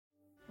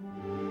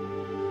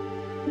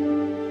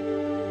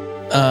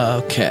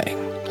Okay.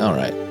 All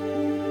right.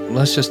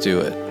 Let's just do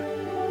it.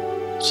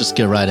 Let's just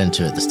get right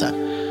into it this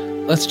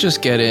time. Let's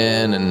just get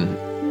in and,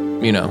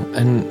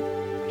 and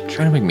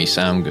try to make me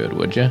sound good,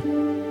 would you?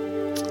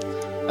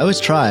 I always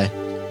try.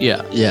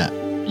 Yeah. Yeah.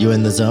 You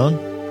in the zone?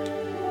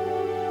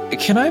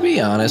 Can I be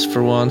honest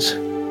for once?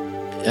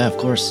 Yeah, of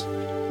course.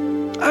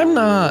 I'm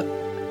not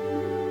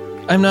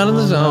in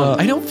the zone.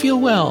 I don't feel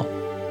well.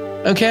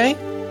 Okay?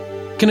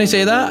 Can I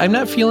say that? I'm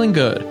not feeling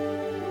good.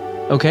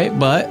 Okay,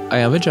 but I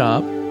have a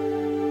job.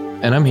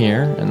 And I'm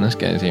here, and this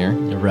guy's here.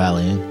 You're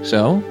rallying.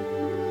 So?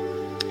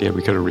 Yeah,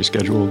 we could have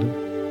rescheduled.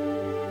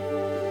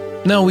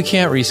 No, we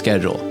can't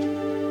reschedule.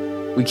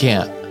 We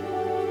can't.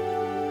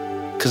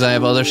 Because I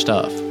have other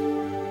stuff.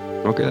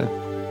 Okay.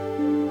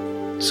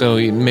 So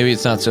maybe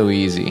it's not so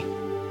easy.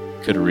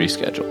 Could have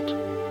rescheduled.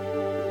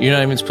 You're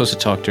not even supposed to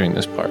talk during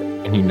this part,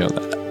 and you know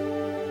that.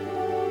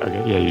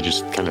 Okay, yeah, you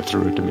just kind of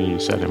threw it to me. You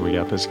said, and we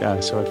got this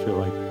guy, so I feel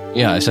like...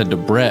 Yeah, I said to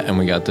Brett, and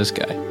we got this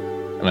guy.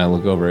 And I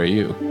look over at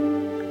you,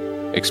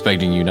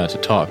 expecting you not to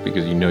talk,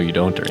 because you know you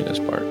don't during this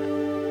part.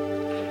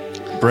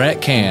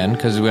 Brett can,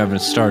 because we haven't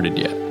started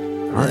yet.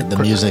 Right, the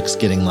music's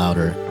getting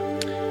louder.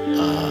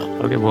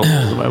 Okay,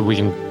 well, we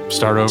can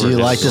start over. Do you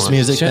like this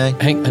music thing?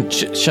 Hang on,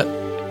 shut.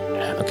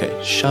 Okay,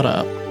 shut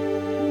up.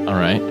 All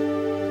right,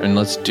 and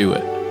let's do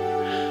it.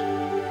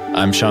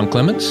 I'm Sean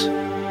Clements,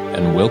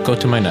 and we'll go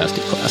to my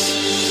nasty class.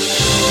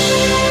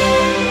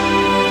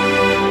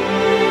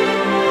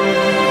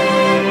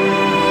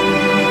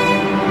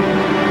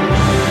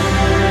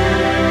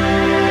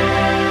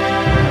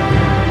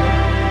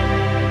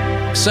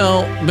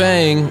 So,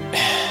 Bang.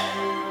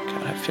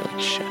 God, I feel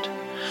like shit.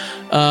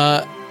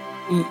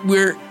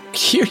 We're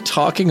here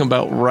talking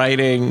about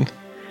writing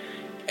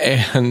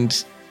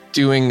and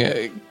doing,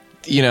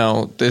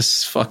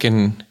 this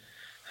fucking...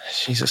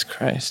 Jesus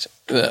Christ.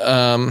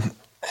 It's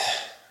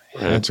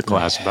a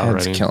class about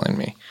writing. It's killing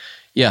me.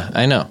 Yeah,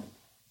 I know.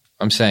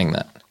 I'm saying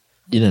that.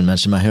 You didn't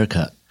mention my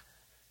haircut.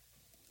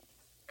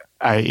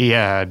 I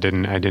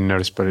didn't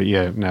notice, but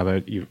now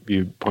that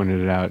you pointed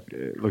it out,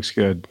 it looks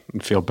good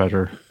and feel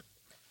better.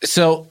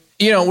 So,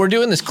 we're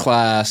doing this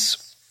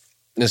class,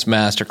 this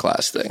master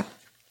class thing.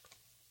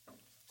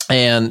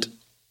 And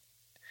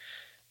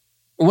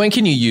when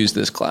can you use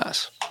this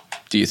class,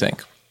 do you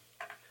think?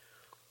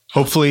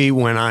 Hopefully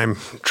when I'm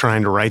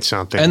trying to write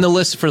something. And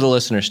for the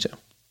listeners too.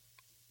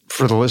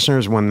 For the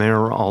listeners, when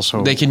they're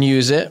also... They can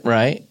use it,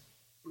 right?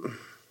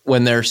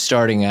 When they're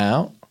starting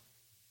out,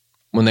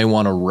 when they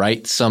want to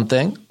write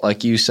something,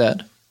 like you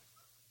said.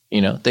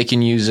 They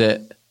can use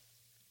it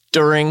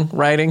during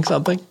writing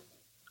something,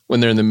 when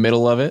they're in the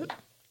middle of it.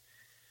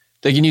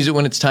 They can use it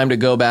when it's time to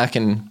go back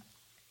and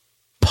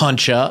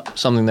punch up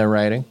something they're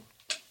writing,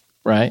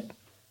 right?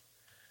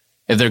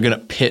 If they're going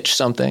to pitch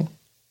something.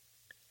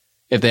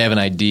 If they have an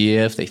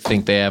idea, if they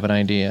think they have an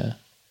idea.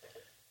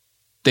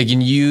 They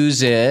can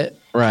use it,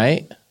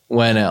 right?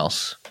 When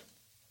else?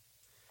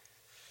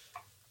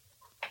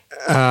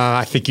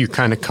 I think you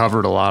kind of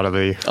covered a lot of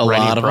the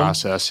writing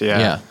process.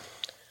 Yeah.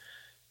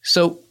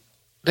 So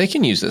they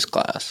can use this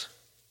class.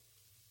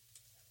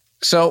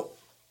 So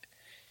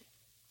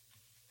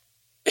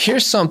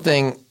here's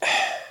something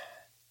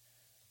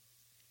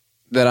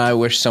that I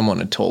wish someone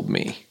had told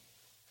me.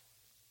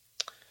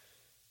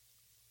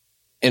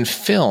 In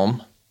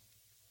film,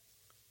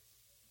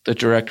 the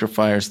director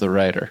fires the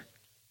writer.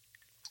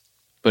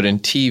 But in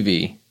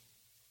TV,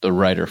 the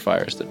writer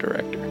fires the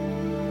director.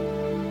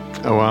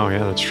 Oh, wow. Yeah,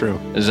 that's true.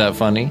 Is that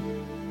funny?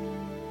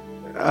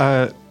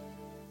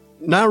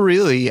 Not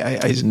really.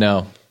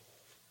 No,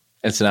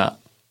 it's not.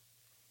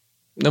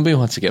 Nobody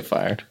wants to get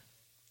fired.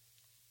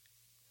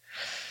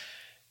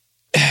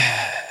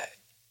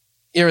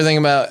 You ever think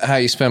about how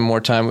you spend more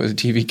time with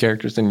TV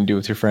characters than you do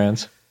with your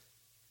friends?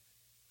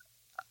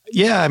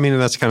 Yeah, I mean,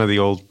 that's kind of the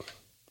old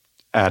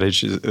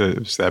adage.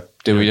 Is that?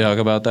 Did we talk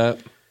about that?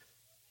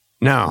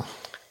 No.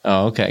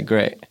 Oh, okay,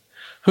 great.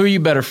 Who are you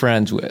better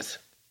friends with?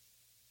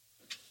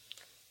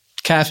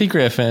 Kathy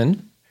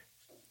Griffin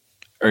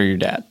or your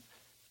dad?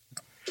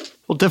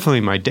 Well,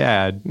 definitely my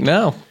dad.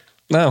 No.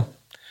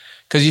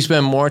 Because you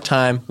spend more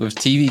time with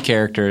TV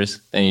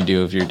characters than you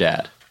do with your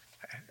dad.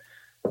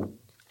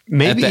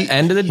 Maybe. At the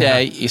end of the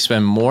day, you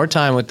spend more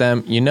time with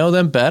them. You know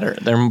them better.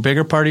 They're a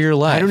bigger part of your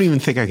life. I don't even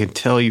think I can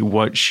tell you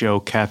what show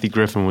Kathy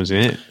Griffin was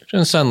in. She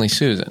was Suddenly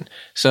Susan.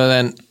 So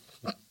then,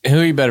 who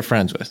are you better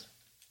friends with?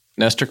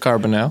 Nestor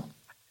Carbonell?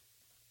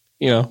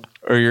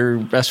 Or your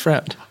best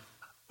friend?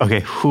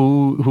 Okay,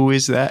 who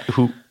is that?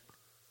 Who?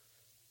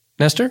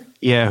 Nestor?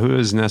 Yeah, who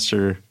is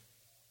Nestor?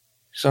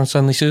 He's on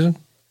Suddenly Susan?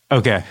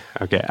 Okay.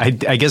 I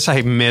guess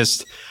I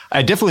missed.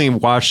 I definitely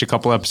watched a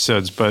couple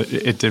episodes, but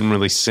it didn't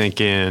really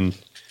sink in.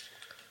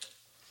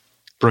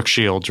 Brooke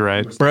Shields,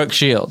 right? Brooke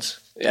Shields.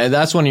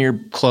 That's one of your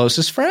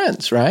closest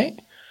friends, right?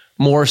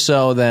 More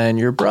so than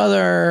your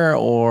brother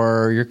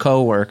or your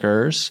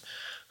coworkers.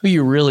 Who are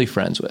you really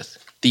friends with?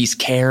 These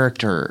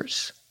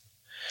characters.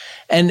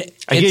 And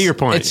I get your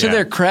point. It's to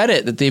their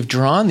credit that they've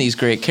drawn these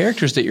great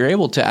characters that you're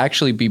able to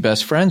actually be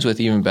best friends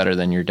with even better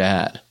than your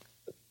dad.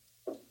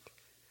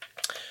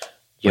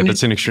 Yeah,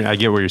 that's an extreme. I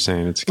get what you're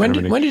saying. It's When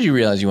kind of when did you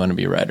realize you wanted to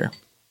be a writer?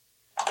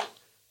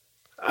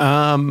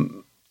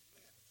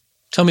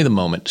 Tell me the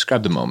moment.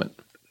 Describe the moment.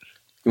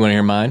 You want to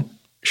hear mine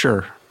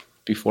sure.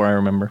 before I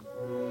remember?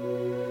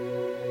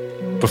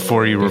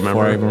 Before you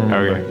remember? I remember.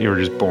 Okay. You were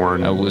just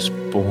born. I was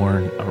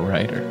born a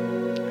writer.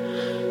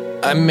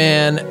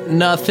 Man,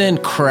 nothing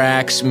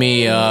cracks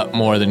me up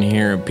more than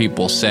hearing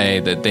people say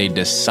that they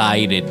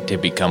decided to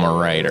become a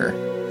writer.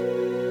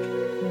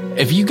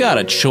 If you got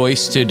a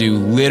choice to do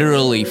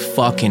literally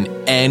fucking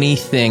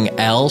anything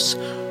else,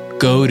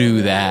 go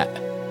do that.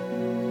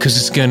 'Cause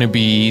it's gonna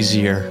be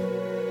easier.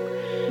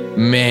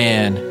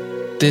 Man,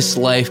 this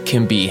life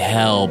can be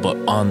hell, but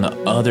on the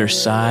other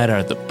side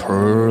are the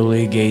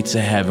pearly gates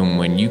of heaven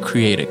when you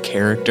create a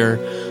character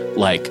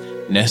like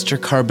Nestor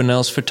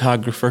Carbonell's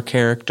photographer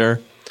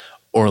character,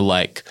 or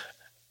like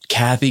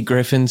Kathy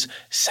Griffin's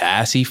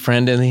sassy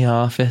friend in the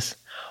office,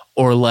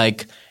 or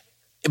like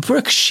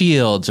Brooke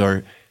Shields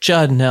or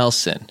Judd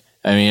Nelson.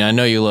 I mean, I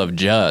know you love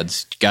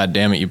Judds. God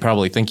damn it, you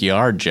probably think you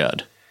are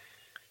Judd.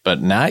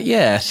 But not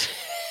yet.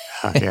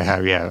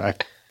 Yeah.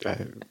 I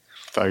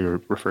thought you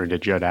were referring to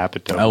Judd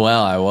Apatow. Oh,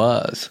 well, I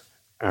was.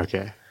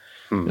 Okay.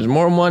 There's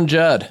more than one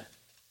Judd.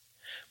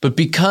 But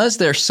because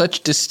they're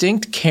such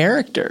distinct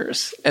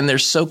characters and they're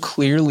so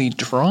clearly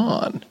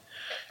drawn,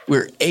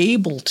 we're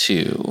able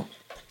to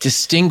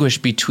distinguish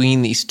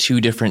between these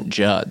two different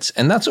Judds.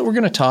 And that's what we're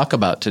going to talk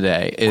about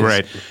today is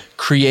Right.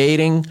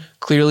 creating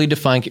clearly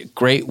defined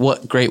great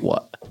what? Great.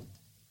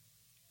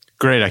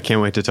 I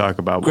can't wait to talk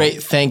about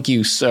Great, thank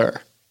you,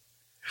 sir.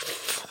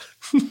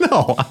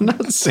 No, I'm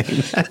not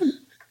saying that.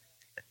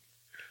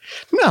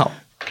 No.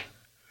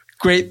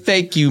 Great,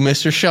 thank you,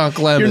 Mr. Sean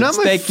Clemens. You're not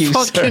my thank you,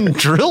 fucking sir.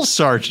 drill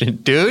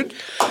sergeant, dude.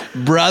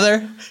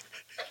 Brother,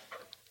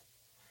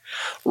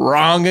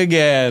 wrong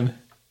again.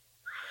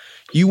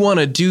 You want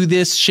to do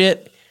this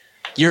shit?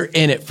 You're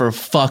in it for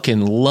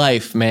fucking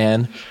life,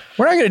 man.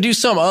 We're not going to do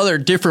some other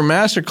different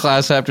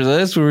masterclass after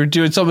this. We're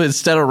doing something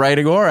instead of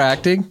writing or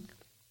acting.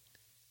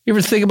 You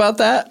ever think about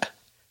that?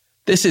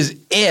 This is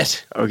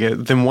it. Okay,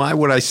 then why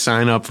would I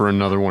sign up for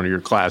another one of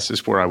your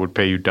classes where I would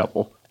pay you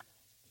double?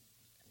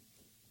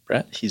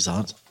 Brett? He's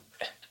on.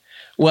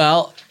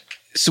 Well,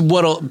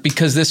 so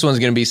because this one's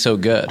going to be so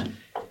good.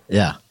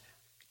 Yeah.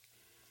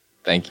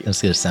 Thank you.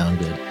 It's going to sound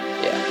good.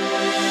 Yeah.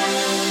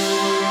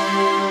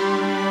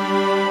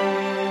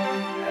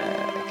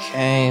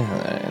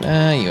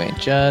 Okay. You ain't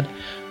Judd.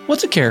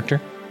 What's a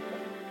character?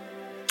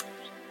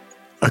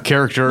 A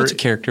character. What's a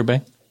character,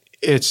 Bang?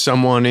 It's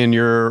someone in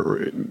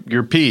your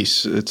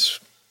piece. It's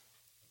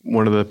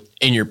one of the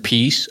In your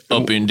piece?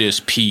 Up in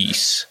this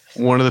piece.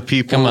 one of the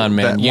people. Come on,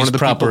 man. one Use of the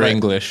proper people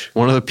English.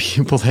 One of the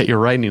people that you're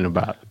writing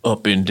about.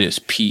 Up in this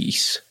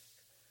piece.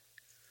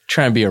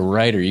 Trying to be a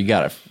writer, you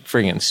got to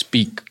friggin'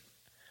 speak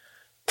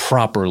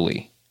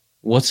properly.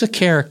 What's a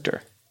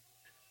character?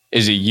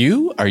 Is it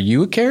you? Are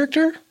you a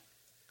character?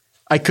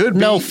 I could be.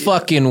 No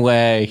fucking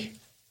way.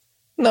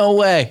 No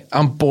way.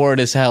 I'm bored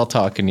as hell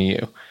talking to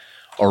you.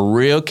 A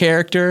real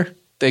character,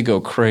 they go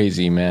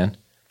crazy, man.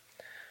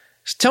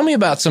 So tell me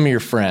about some of your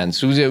friends.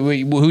 Who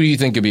do you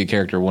think could be a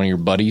character? One of your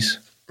buddies?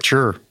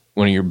 Sure.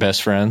 One of your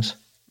best friends?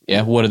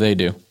 Yeah, what do they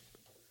do?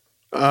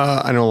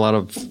 I know a lot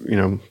of,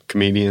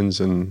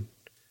 comedians and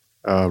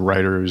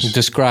writers.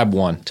 Describe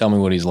one. Tell me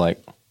what he's like.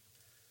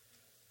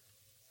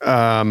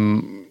 I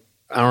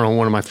don't know.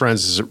 One of my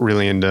friends is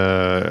really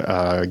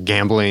into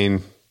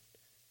gambling,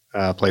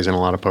 plays in a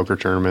lot of poker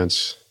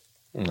tournaments.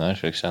 That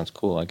actually sounds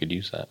cool. I could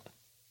use that.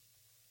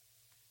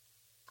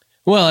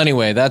 Well,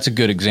 anyway, that's a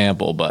good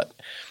example, but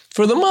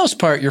for the most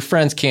part, your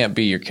friends can't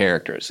be your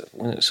characters.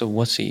 So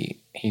what's he?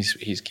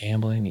 He's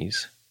gambling.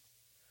 He's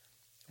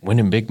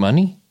winning big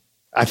money.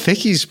 I think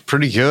he's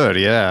pretty good.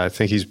 Yeah, I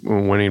think he's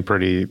winning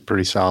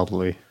pretty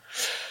solidly.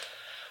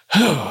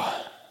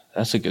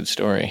 That's a good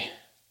story.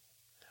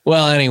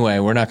 Well, anyway,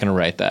 we're not going to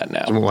write that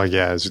now. Like,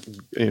 yeah, his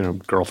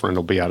girlfriend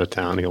will be out of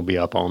town. He'll be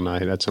up all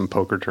night at some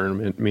poker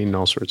tournament, meeting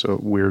all sorts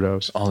of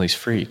weirdos. All these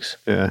freaks.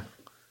 Yeah.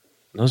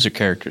 Those are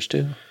characters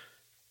too.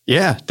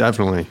 Yeah,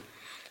 definitely.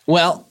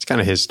 Well, It's kind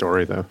of his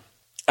story, though.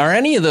 are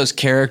any of those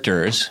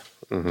characters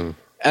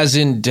as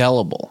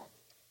indelible,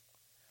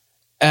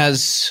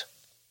 as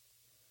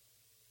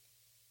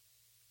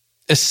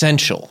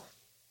essential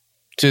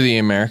to the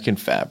American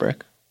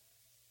fabric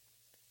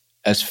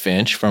as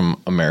Finch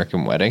from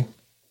American Wedding?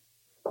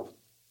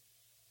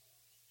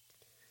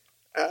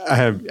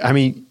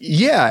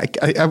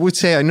 I would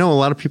say I know a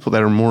lot of people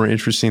that are more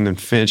interesting than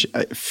Finch.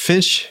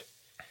 Finch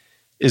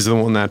is the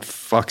one that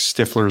fucks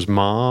Stifler's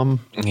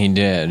mom. He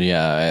did,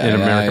 yeah. In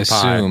American I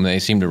assume Pie. they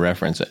seem to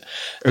reference it.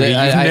 Okay,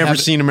 you've never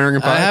seen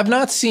American Pie? I have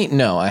not seen.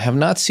 No, I have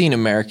not seen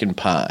American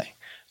Pie.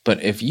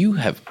 But if you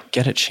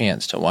get a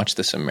chance to watch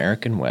this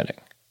American Wedding,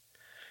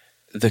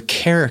 the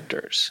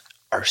characters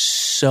are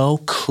so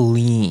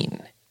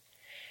clean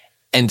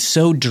and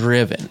so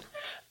driven.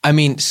 I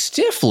mean,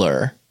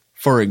 Stifler,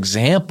 for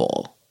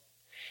example,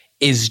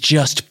 is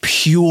just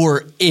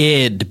pure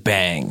id,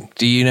 Bang.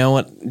 Do you know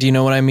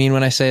what I mean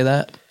when I say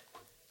that?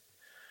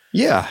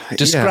 Yeah.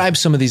 Describe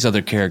some of these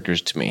other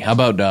characters to me. How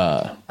about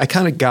I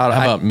kind of got.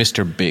 how about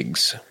Mr.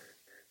 Biggs?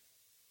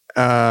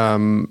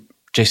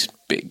 Jason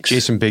Biggs.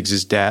 Jason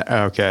Biggs' dad.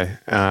 Okay.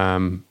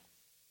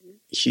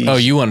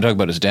 You want to talk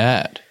about his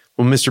dad?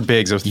 Well, Mr.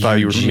 Biggs, I thought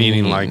you were Eugene.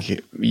 meaning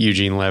like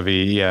Eugene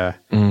Levy. Yeah.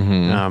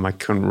 Mm-hmm. I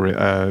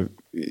couldn't.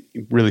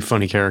 Really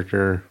funny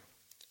character.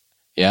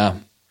 Yeah.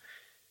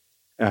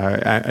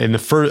 In the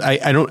first, I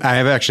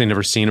have actually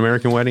never seen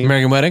American Wedding.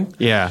 American Wedding?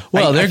 Yeah.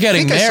 Well, they're I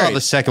getting think married. I saw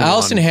the second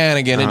Allison one.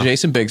 Hannigan and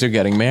Jason Biggs are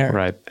getting married.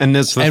 Right. And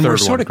that's the And third we're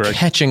sort one, of correct?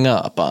 catching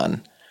up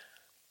on,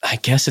 I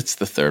guess it's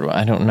the third one.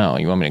 I don't know.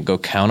 You want me to go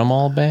count them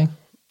all, Bang?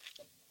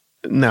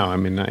 No, I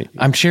mean,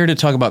 I'm here to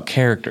talk about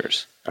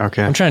characters.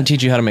 okay. I'm trying to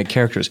teach you how to make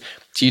characters.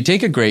 So you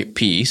take a great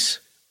piece,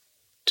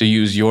 to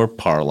use your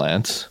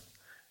parlance.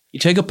 You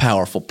take a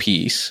powerful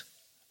piece,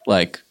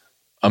 like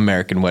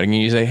American Wedding,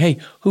 and you say, hey,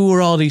 who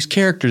are all these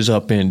characters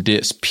up in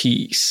this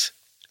piece?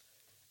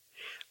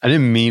 I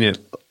didn't mean it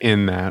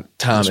in that.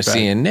 Thomas respect.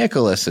 Ian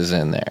Nicholas is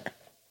in there.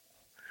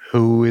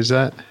 Who is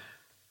that?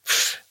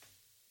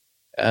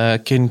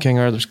 Kid in King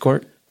Arthur's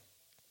Court.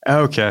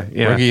 Okay.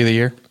 Yeah. Rookie of the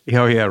Year.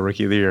 Oh, yeah.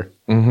 Rookie of the Year.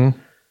 Mm-hmm.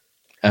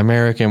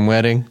 American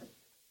Wedding.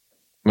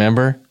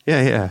 Remember?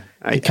 Yeah.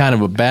 You're kind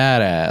of a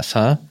badass,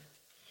 huh?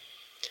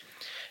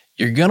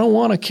 You're going to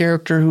want a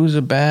character who's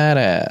a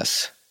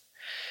badass.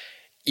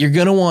 You're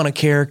going to want a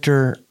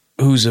character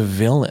who's a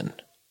villain.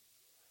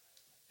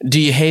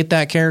 Do you hate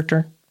that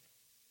character?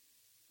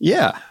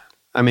 Yeah.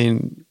 I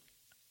mean,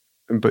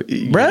 but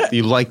Brett?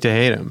 you like to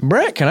hate him.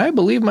 Brett, can I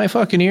believe my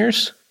fucking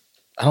ears?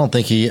 I don't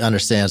think he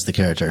understands the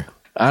character.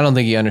 I don't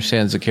think he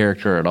understands the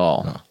character at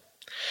all. No.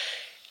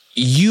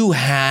 You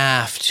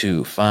have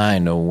to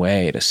find a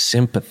way to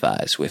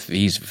sympathize with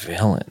these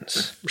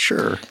villains.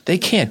 Sure. They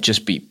can't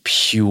just be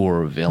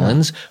pure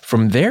villains.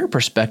 From their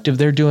perspective,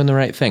 they're doing the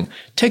right thing.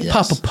 Take Yes.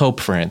 Papa Pope,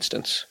 for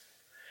instance.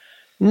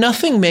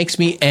 Nothing makes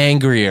me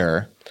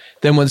angrier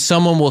than when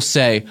someone will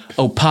say,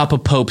 oh, Papa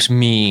Pope's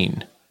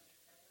mean.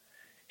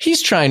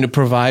 He's trying to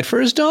provide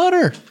for his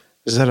daughter.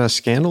 Is that a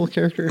Scandal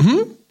character?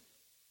 Mm-hmm.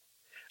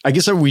 I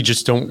guess that we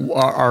just don't.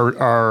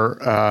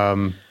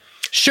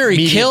 Sure, he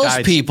Media kills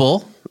dies.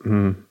 people.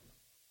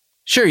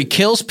 Sure, he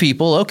kills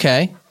people.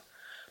 Okay.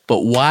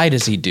 But why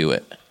does he do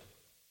it?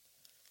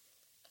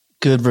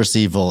 Good versus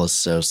evil is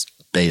so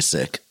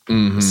basic,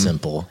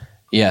 simple.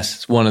 Yes,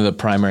 it's one of the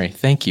primary.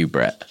 Thank you,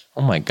 Brett.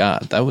 Oh my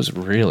God, that was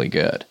really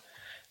good.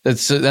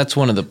 That's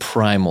one of the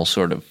primal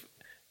sort of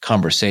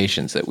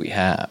conversations that we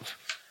have.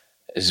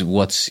 Is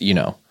what's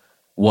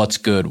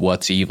good,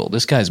 what's evil.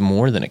 This guy's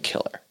more than a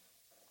killer.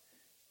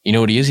 You know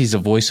what he is? He's a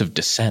voice of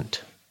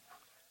dissent.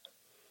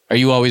 Are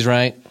you always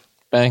right,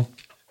 Bang?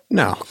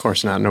 No, of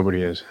course not.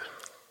 Nobody is.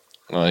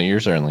 Well, you're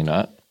certainly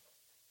not.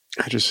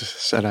 I just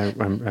said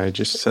I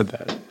just said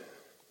that.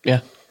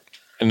 Yeah,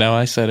 and now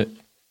I said it,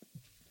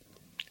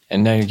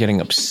 and now you're getting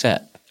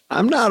upset.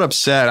 I'm not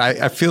upset.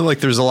 I feel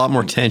like there's a lot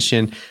more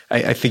tension.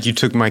 I think you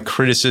took my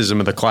criticism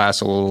of the class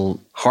a little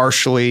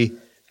harshly,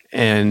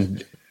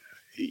 and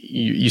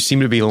you seem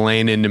to be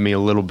laying into me a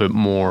little bit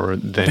more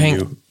than Bang.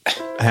 you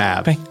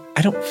have. Bang,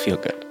 I don't feel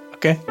good.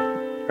 Okay.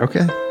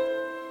 Okay.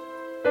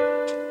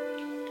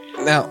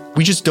 Now,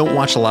 We just don't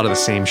watch a lot of the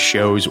same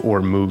shows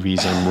or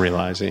movies, I'm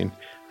realizing.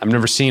 I've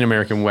never seen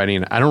American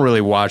Wedding. I don't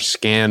really watch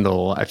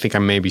Scandal. I think I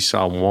maybe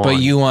saw one. but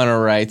you want to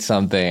write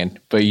something,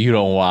 but you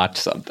don't watch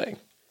something.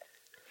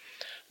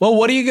 Well,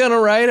 what are you going to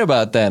write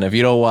about then if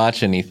you don't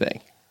watch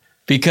anything?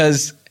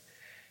 Because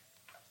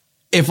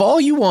if all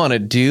you want to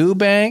do,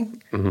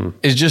 Bang,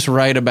 is just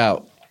write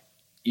about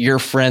your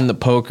friend, the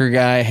poker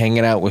guy,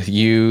 hanging out with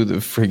you, the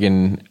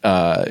friggin',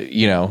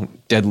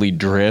 deadly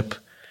drip,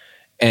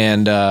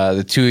 and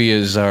the two of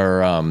yous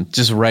are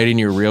just writing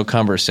your real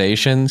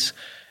conversations,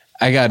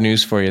 I got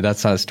news for you.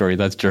 That's not a story.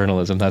 That's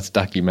journalism. That's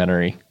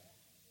documentary.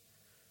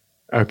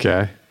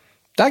 Okay.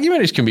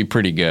 Documentaries can be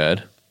pretty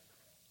good.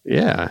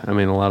 Yeah. I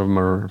mean, a lot of them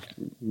are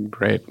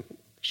great.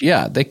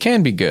 Yeah, they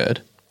can be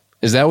good.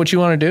 Is that what you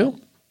want to do?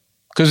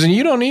 Because then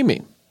you don't need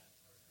me.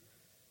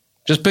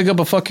 Just pick up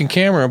a fucking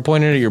camera and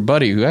point it at your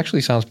buddy, who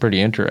actually sounds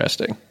pretty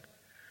interesting.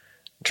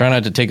 Try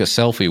not to take a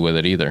selfie with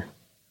it either.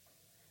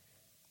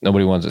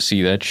 Nobody wants to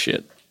see that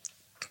shit.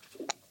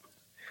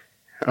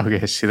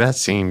 Okay. See, that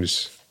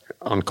seems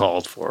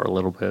uncalled for a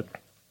little bit.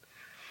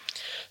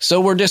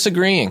 So we're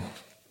disagreeing.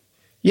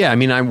 Yeah. I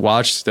mean, I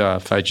watch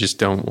stuff. I just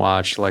don't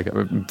watch, like,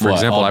 for What,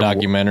 example, all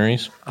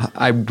documentaries?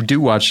 I do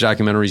watch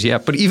documentaries. Yeah.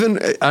 But even,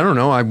 I don't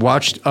know, I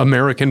watched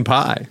American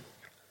Pie.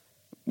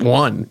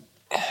 One.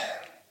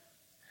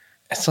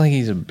 It's like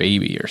he's a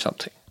baby or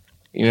something.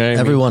 You know what I mean?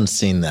 Everyone's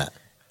seen that.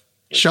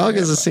 Shog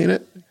hasn't seen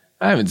it.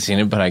 I haven't seen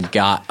it, but I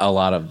got a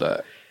lot of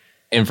the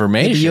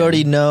information. You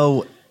already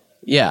know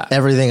yeah.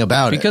 everything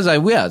about Because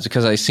it's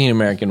because I seen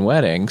American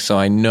Wedding, so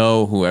I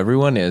know who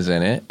everyone is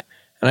in it,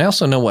 and I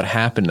also know what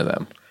happened to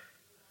them,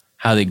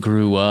 how they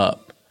grew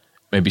up.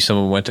 Maybe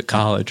someone went to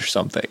college or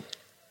something,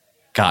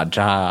 got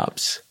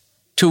jobs.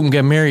 Two of them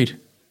get married.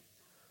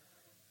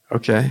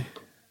 Okay.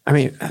 I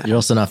mean, it. You're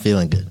also not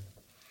feeling good.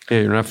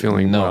 yeah, you're not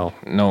feeling No, well.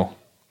 no,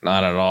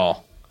 not at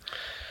all.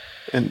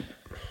 And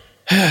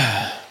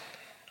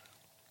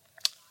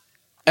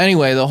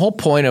Anyway, the whole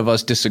point of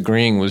us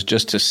disagreeing was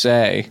just to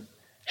say,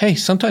 hey,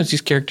 sometimes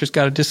these characters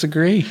got to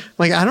disagree.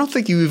 like, I don't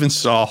think you even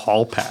saw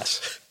Hall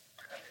Pass,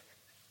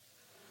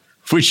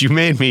 which you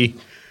made me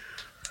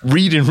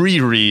read and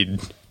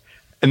reread.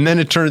 And then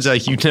it turns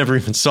out you never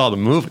even saw the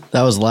movie.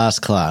 That was last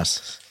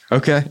class.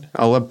 Okay.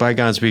 I'll let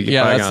bygones be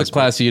Yeah, bygones. that's the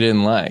class you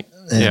didn't like.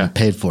 And Yeah.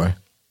 paid for.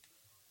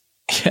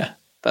 Yeah,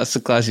 that's the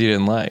class you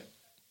didn't like.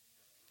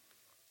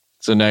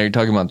 So now you're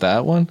talking about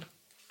that one?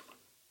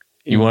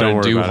 You Don't want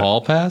worry to do about it.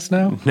 Hall Pass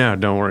now? No,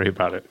 don't worry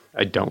about it.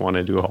 I don't want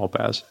to do a Hall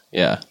Pass.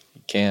 Yeah,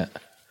 you can't.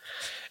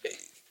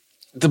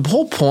 The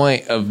whole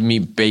point of me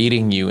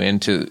baiting you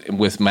into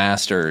with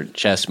master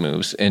chess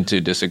moves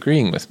into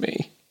disagreeing with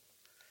me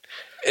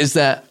is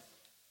that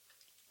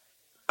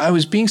I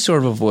was being sort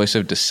of a voice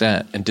of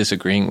dissent and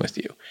disagreeing with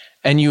you.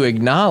 And you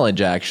acknowledge,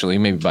 actually,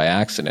 maybe by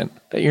accident,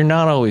 that you're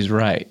not always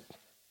right.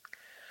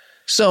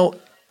 So,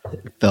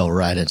 Fell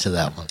right into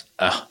that one.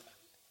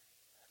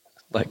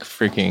 like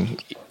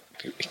freaking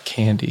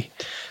candy.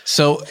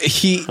 So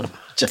he,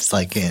 Just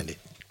like candy.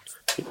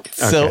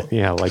 so Okay.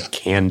 Yeah, like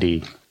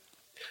candy.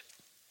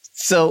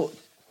 So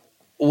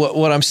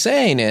what I'm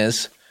saying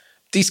is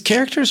these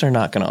characters are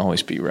not going to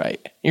always be right.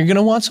 You're going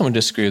to want someone to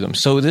disagree with them.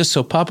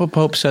 So Papa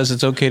Pope says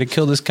it's okay to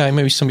kill this guy.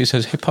 Maybe somebody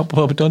says, hey, Papa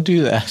Pope, don't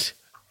do that.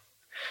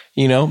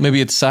 You know,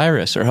 maybe it's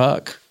Cyrus or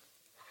Huck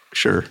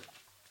Sure.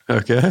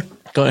 Okay.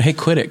 going, hey,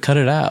 quit it, cut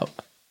it out.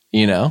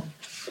 You know?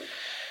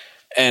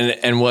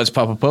 And what's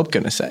Papa Pope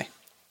going to say?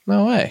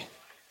 No way.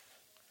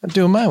 I'll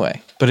do it my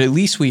way. But at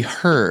least we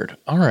heard,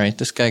 all right,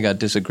 this guy got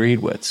disagreed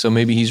with. So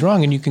maybe he's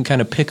wrong, and you can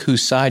kind of pick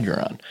whose side you're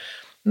on.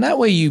 And that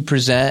way you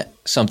present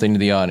something to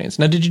the audience.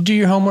 Now, did you do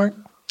your homework?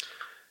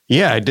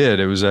 Yeah, I did.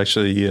 It was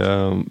actually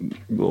a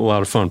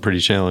lot of fun, pretty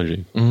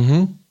challenging.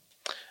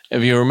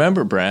 If you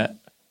remember, Brett,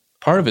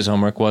 part of his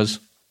homework was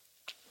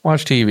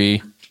watch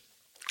TV,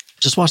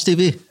 Just watch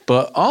TV.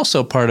 but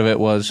also part of it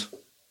was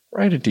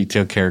write a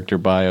detailed character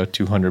bio,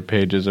 200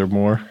 pages or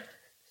more.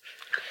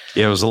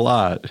 Yeah, it was a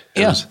lot.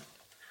 Yeah.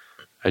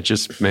 I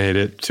just made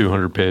it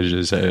 200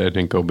 pages. I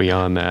didn't go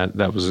beyond that.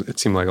 It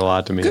seemed like a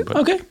lot to me. But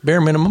Okay, bare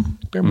minimum.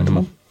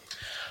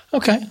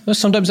 Okay, well,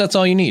 sometimes that's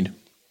all you need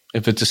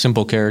if it's a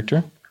simple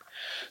character.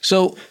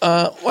 So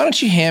why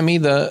don't you hand me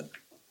the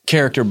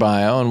character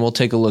bio and we'll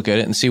take a look at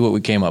it and see what we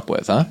came up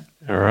with, huh?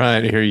 all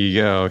right, here you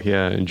go.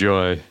 Yeah,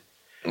 enjoy.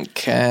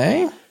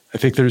 Okay. I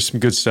think there's some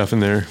good stuff in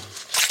there.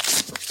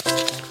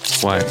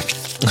 Why?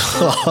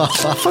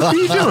 What are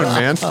you doing,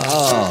 man?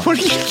 What are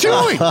you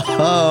doing?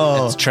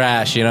 It's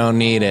trash. You don't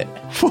need it.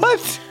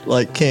 What?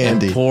 Like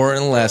candy.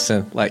 Important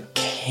lesson, like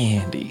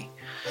candy.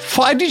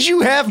 Why did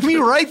you have me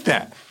write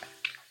that?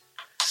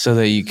 So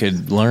that you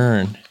could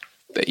learn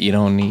that you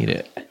don't need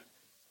it.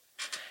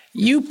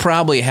 You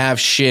probably have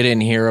shit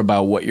in here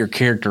about what your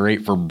character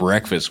ate for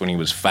breakfast when he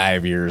was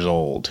 5 years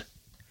old.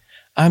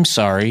 I'm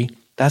sorry.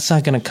 That's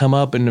not going to come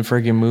up in the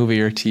friggin'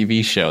 movie or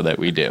TV show that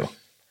we do.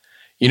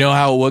 You know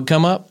how it would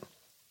come up?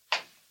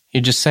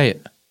 You just say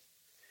it.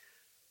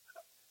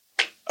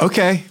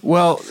 Okay,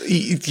 well,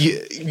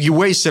 you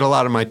wasted a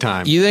lot of my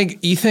time.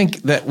 You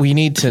think that we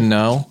need to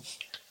know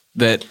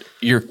that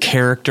your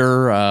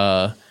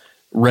character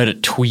read a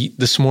tweet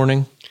this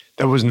morning?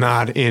 That was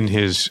not in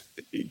his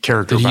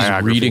character That he's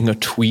biography. reading a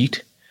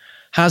tweet?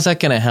 How's that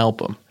going to help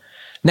him?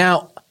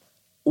 Now,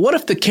 what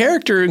if the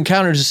character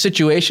encounters a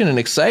situation, an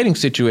exciting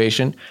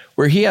situation,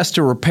 where he has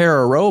to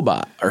repair a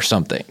robot or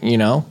something, you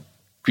know,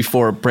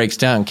 before it breaks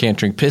down, can't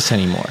drink piss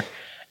anymore?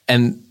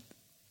 And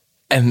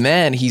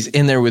then he's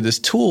in there with his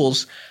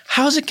tools.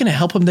 How's it going to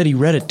help him that he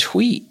read a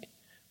tweet?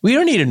 We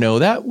don't need to know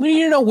that. We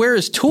need to know where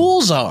his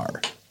tools are.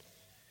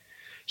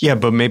 Yeah,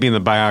 but maybe in the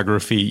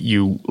biography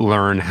you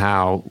learn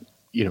how,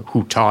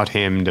 who taught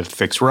him to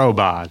fix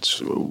robots,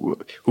 who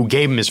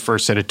gave him his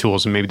first set of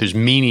tools, and maybe there's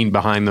meaning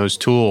behind those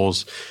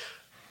tools.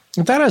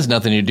 That has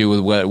nothing to do with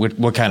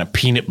what kind of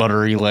peanut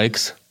butter he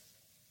likes,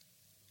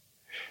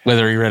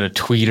 whether he read a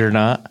tweet or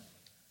not.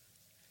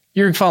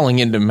 You're falling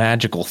into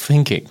magical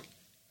thinking.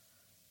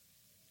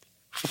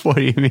 What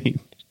do you mean?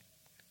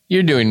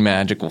 You're doing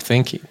magical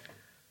thinking.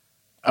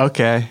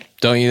 Okay.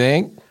 Don't you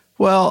think?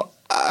 Well,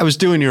 I was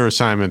doing your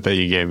assignment that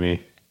you gave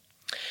me.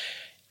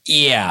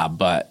 Yeah,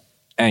 but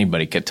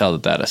anybody could tell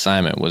that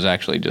assignment was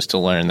actually just to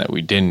learn that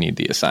we didn't need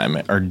the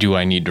assignment. Or do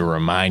I need to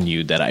remind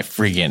you that I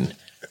friggin'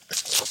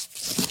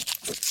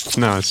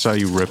 No, I saw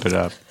you rip it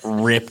up.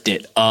 ripped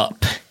it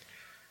up?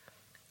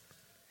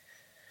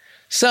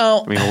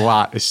 So, I mean, a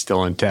lot is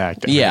still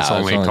intact. I mean, yeah, it's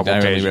only a couple I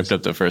really pages. ripped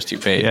up the first 2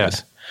 pages. Yeah.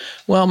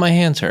 Well, my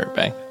hands hurt,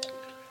 bang.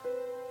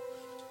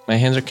 My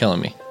hands are killing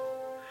me.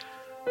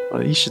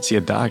 Well, you should see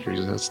a doctor.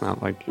 'Cause that's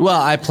not like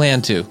Well, I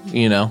plan to,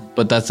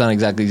 but that's not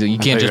exactly. You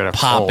can't I thought you just had a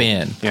pop cold.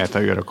 in. Yeah, I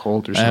thought you had a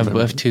cold or I something.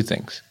 have 2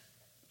 things.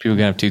 People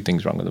can have 2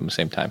 things wrong with them at the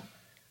same time.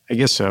 I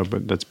guess so,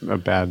 but that's a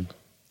bad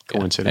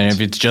coincidence. And if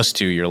it's just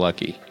 2, you're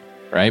lucky.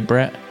 Right,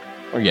 Brett?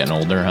 We're getting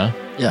older, huh?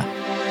 Yeah.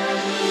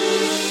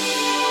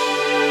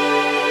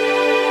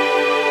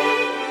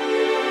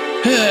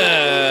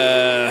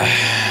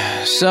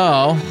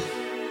 So,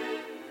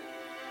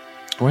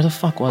 Where the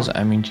fuck was I?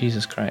 I mean,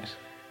 Jesus Christ.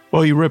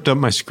 Well, you ripped up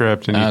my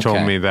script and you Okay,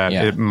 told me that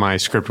yeah. my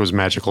script was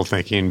magical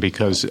thinking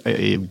because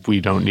we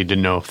don't need to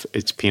know if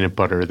it's peanut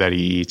butter that he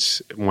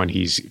eats when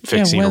he's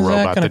fixing a when's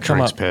robot gonna that come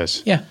drinks up?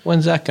 piss. Yeah,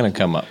 when's that going to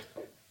come up?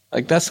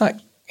 Like, that's not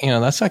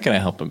going to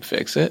help him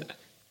fix it.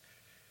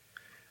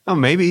 Oh,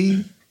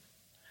 maybe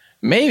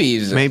Maybe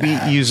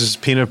he uses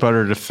peanut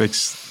butter to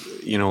fix,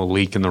 a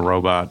leak in the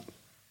robot.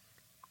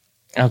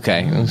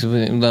 Okay,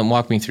 then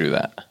walk me through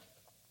that.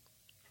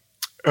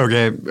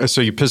 Okay,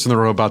 so you piss in the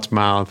robot's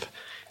mouth,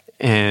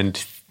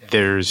 and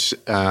there's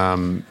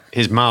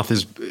his mouth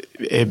is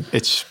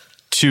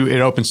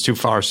it opens too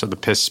far, so the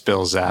piss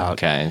spills out.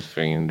 Okay,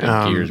 freaking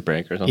the gears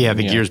break or something. Yeah,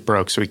 the gears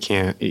broke, so he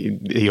can't.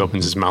 He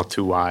opens his mouth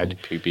too wide.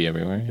 Pee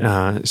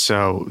everywhere.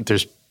 So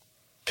there's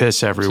piss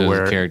So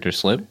everywhere. does the character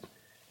slip?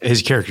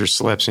 His character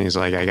slips, and he's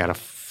like, "I gotta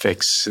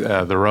fix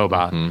the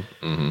robot."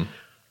 Mm-hmm.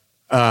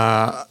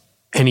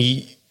 And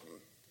he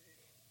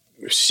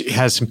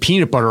has some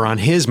peanut butter on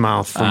his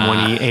mouth from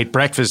when he ate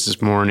breakfast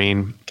this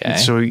morning. Okay.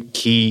 So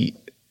he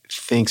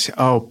thinks,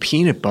 "Oh,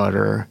 peanut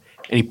butter,"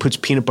 and he puts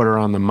peanut butter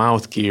on the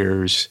mouth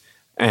gears,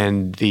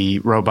 and the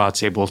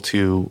robot's able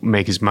to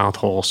make his mouth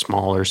hole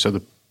smaller so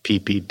the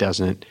pee-pee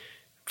doesn't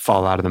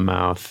fall out of the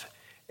mouth,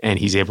 and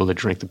he's able to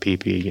drink the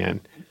pee-pee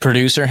again.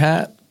 Producer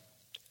hat?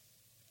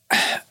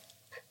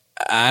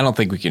 I don't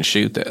think we can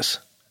shoot this.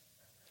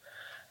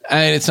 I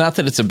mean, it's not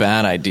that it's a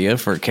bad idea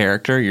for a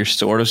character. You're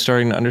sort of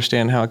starting to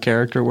understand how a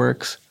character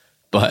works.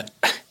 But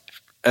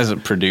as a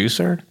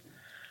producer,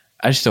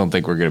 I just don't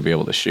think we're going to be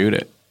able to shoot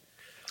it.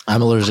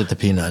 I'm allergic to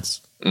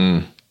peanuts.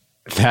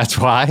 That's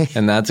why?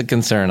 And that's a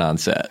concern on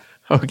set.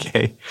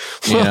 Okay.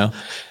 You know?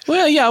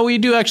 Well, yeah, we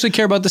do actually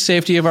care about the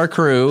safety of our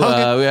crew.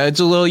 Okay. It's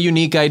a little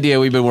unique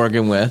idea we've been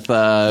working with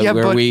where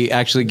but- we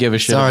actually give a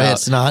shit Sorry, about.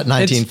 it's not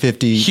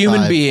 1955. It's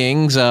human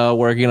beings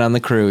working on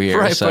the crew here.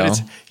 Right, so.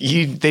 but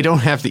they don't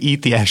have to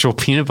eat the actual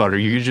peanut butter.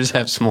 You could just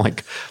have some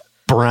like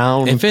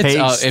brown if it's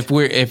paste.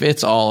 if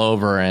it's all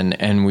over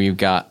and we've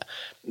got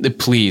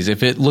please,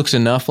 if it looks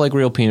enough like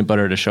real peanut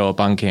butter to show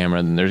up on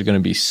camera, then there's going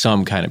to be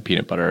some kind of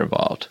peanut butter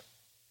involved.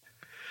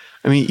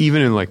 I mean,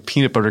 even in like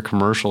peanut butter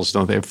commercials,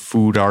 don't they have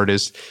food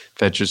artists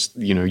that just,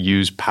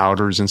 use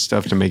powders and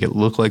stuff to make it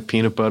look like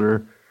peanut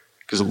butter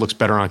because it looks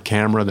better on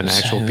camera than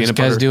actual This peanut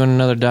guy's butter? doing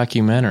another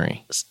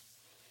documentary.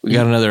 We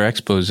got another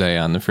expose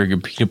on the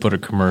friggin' peanut butter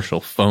commercial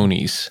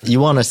phonies.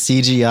 You want to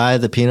CGI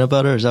the peanut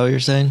butter? Is that what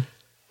you're saying?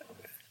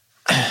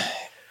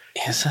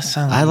 Yes, that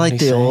sounds. I like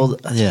the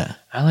old. Yeah,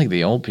 I like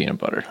the old peanut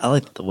butter. I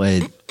like the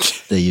way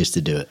they used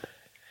to do it.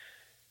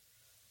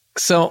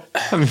 So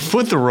I mean,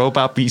 would the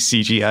robot be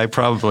CGI?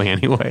 Probably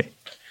anyway.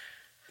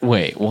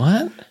 wait,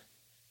 what?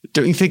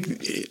 Don't you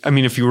think, I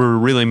mean, if you were to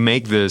really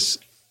make this,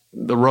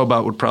 the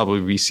robot would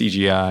probably be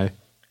CGI.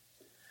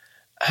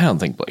 I don't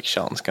think Blake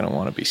Shelton's going to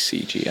want to be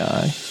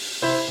CGI.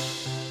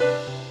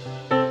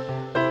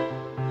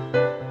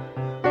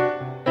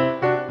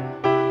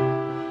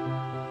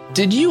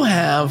 Did you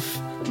have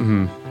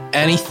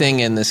anything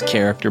in this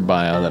character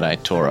bio that I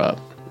tore up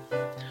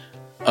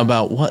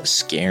about what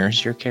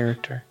scares your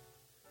character?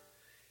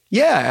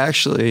 Yeah,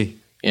 actually.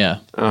 Yeah.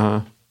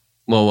 Uh-huh.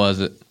 What was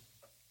it?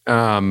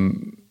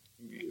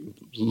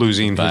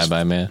 Losing his...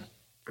 Bye-bye, man.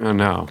 Oh,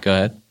 no. Go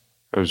ahead.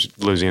 I was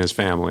losing his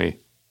family.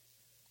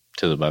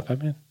 To the bye-bye,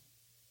 man?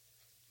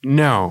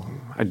 No,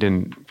 I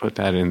didn't put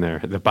that in there.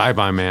 The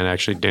bye-bye man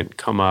actually didn't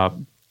come up.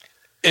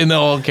 In the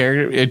whole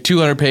character?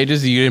 200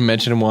 pages, you didn't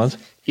mention him once?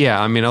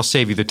 Yeah, I mean, I'll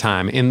save you the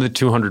time. In the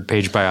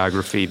 200-page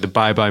biography, the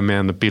bye-bye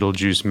man, the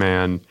Beetlejuice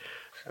man,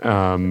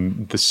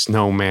 the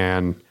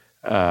snowman,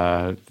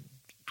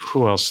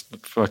 who else?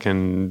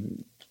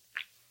 Fucking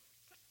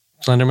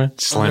Slenderman?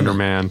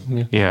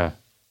 Slenderman. Yeah.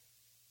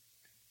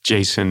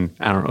 Jason,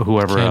 I don't know,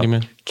 whoever Candyman.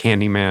 else.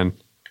 Candyman.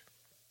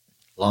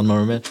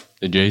 Lawnmower Man.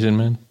 The Jason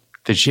man?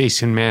 The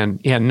Jason man.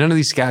 Yeah, none of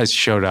these guys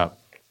showed up.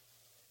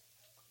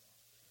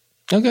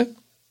 Okay.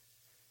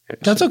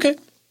 That's okay.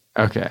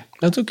 Okay.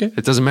 That's okay.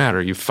 It doesn't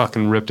matter. You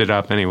fucking ripped it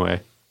up anyway.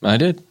 I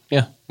did,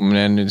 yeah.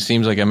 And it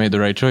seems like I made the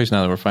right choice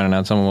now that we're finding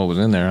out some of what was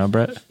in there, huh,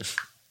 Brett?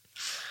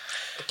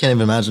 Can't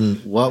even imagine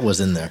what was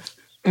in there.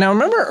 Now,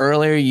 remember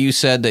earlier you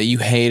said that you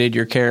hated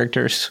your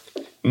characters?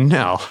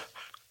 No.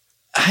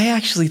 I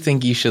actually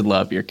think you should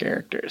love your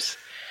characters.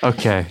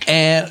 Okay.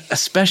 And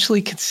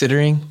especially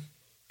considering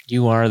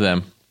you are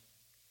them.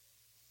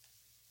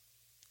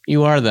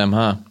 You are them,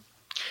 huh?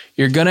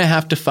 You're going to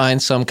have to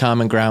find some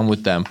common ground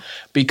with them.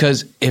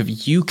 Because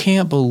if you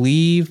can't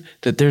believe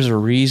that there's a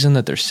reason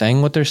that they're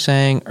saying what they're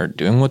saying or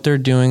doing what they're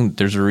doing,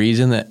 there's a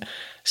reason that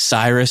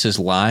Cyrus is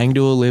lying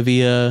to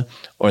Olivia,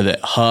 or that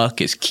Huck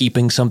is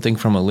keeping something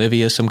from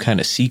Olivia, some kind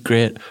of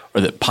secret,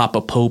 or that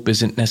Papa Pope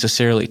isn't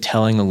necessarily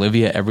telling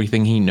Olivia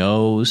everything he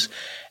knows.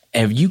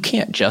 If you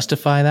can't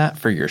justify that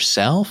for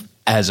yourself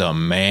as a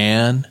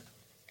man,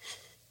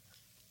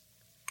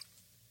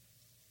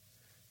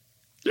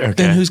 Okay.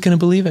 then who's going to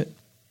believe it?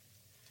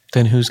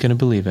 Then who's going to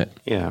believe it?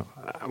 Yeah.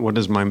 What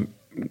does my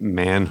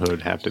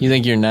manhood have to You do?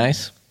 think you're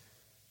nice?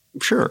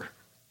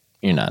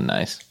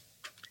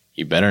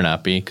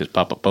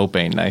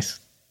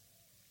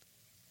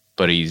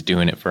 but he's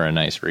doing it for a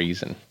nice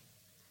reason.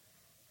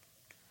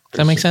 Does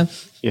that make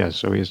sense? Yeah,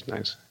 so he is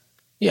nice.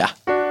 Yeah.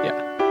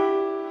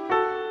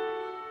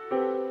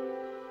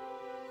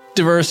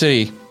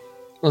 Diversity.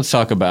 Let's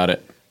talk about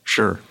it.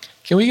 Sure.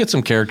 Can we get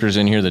some characters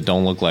in here that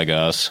don't look like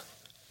us?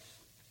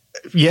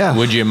 Yeah.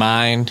 Would you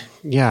mind?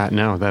 Yeah,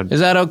 no, Is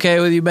that okay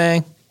with you,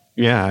 Bang?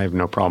 yeah, I have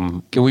no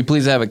problem. Can we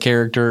please have a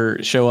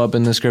character show up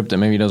in the script that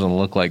maybe doesn't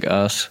look like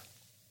us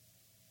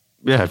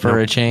Yeah, for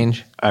a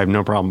change? I have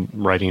no problem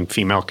writing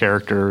female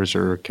characters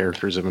or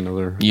characters of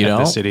another You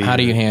don't? ethnicity. How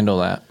do you handle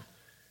that?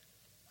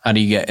 How do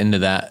you get into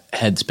that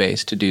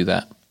headspace to do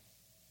that?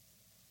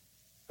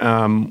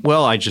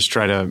 Well, I just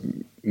try to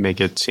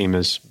make it seem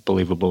as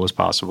believable as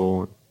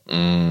possible.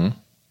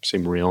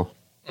 Seem real.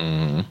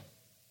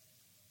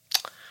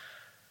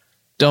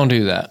 Don't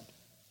do that.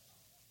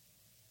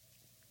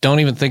 Don't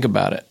even think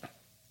about it.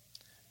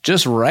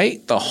 Just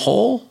write the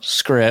whole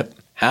script,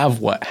 have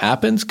what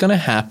happens going to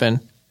happen,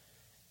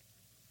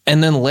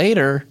 and then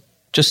later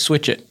just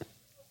switch it.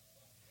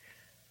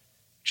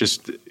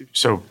 Just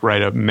so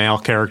write a male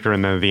character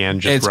and then at the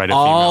end just It's write a female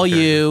all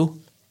character.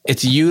 you.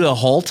 It's you the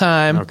whole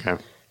time, Okay.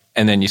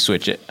 and then you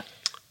switch it.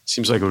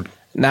 Seems like it would.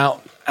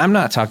 Now, I'm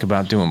not talking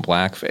about doing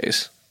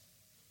blackface.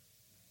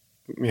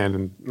 Yeah, I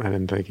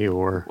didn't think you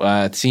were.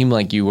 It seemed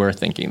like you were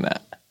thinking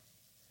that.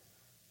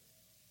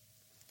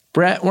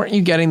 Brett, weren't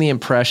you getting the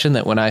impression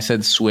that when I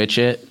said switch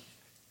it,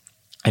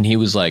 and he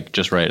was like,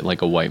 just write it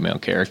like a white male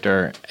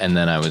character, and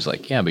then I was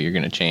like, yeah, but you're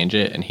going to change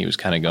it, and he was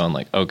kind of going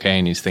like, okay,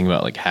 and he's thinking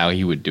about like how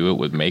he would do it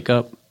with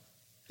makeup.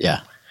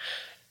 Yeah.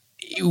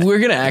 We're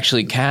going to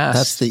actually cast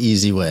That's the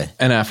easy way.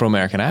 an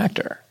Afro-American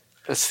actor.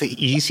 That's the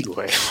easy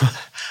way.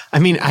 I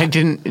mean, I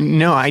didn't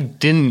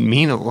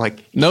mean it like.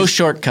 No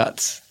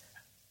shortcuts.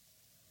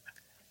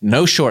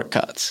 No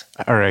shortcuts.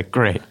 All right,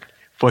 great.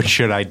 What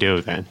should I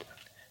do then?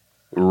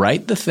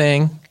 Write the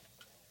thing.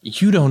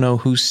 You don't know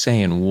who's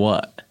saying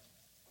what,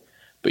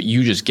 but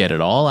you just get it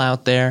all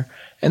out there.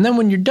 And then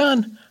when you're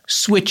done,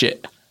 switch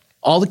it.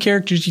 All the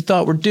characters you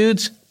thought were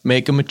dudes,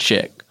 make them a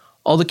chick.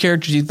 All the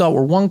characters you thought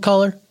were one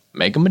color,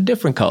 make them a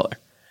different color.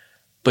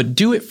 But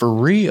do it for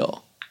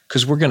real,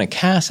 because we're going to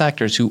cast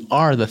actors who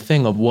are the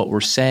thing of what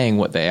we're saying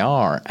what they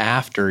are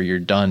after you're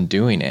done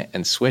doing it,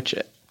 and switch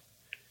it.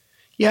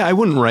 Yeah, I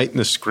wouldn't write in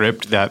the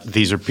script that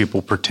these are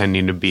people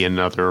pretending to be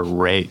another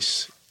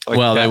race. Like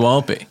Well, that. they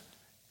won't be.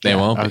 They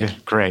won't be. Okay,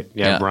 great.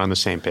 Yeah, Yeah. we're on the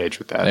same page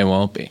with that. They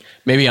won't be.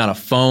 Maybe on a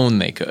phone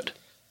they could.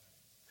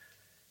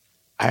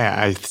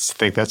 I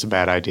think that's a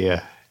bad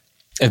idea.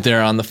 If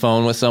they're on the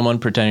phone with someone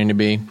pretending to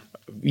be.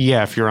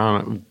 Yeah, if you're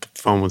on a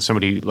phone with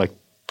somebody like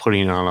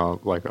putting on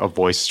a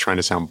voice trying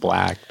to sound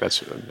black,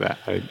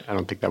 I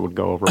don't think that would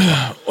go over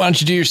well. Why don't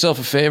you do yourself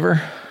a favor?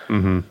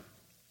 Mm-hmm.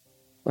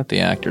 Let the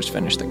actors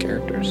finish the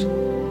characters.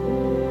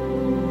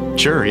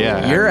 Sure,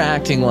 yeah. You're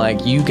acting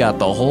like you got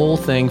the whole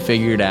thing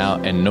figured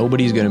out and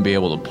nobody's going to be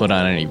able to put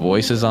on any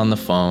voices on the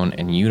phone,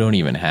 and you don't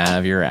even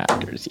have your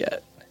actors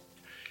yet.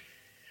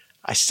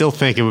 I still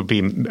think it would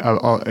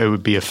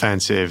be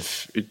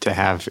offensive to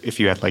have if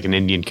you had like an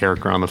Indian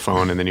character on the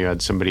phone and then you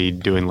had somebody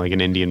doing like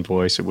an Indian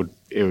voice. It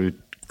would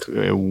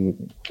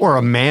or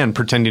a man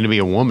pretending to be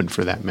a woman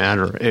for that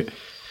matter.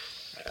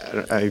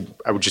 I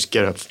would just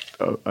get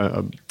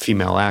a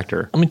female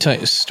actor. Let me tell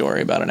you a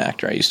story about an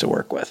actor I used to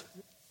work with.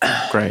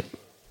 Great.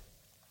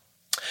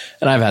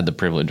 And I've had the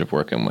privilege of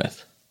working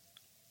with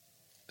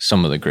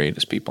some of the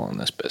greatest people in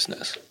this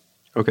business.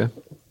 Okay.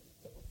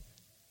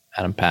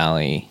 Adam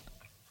Pally.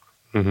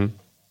 Mm-hmm.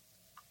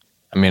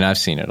 I mean, I've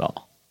seen it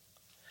all.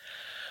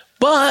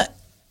 But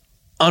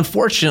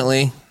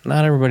unfortunately,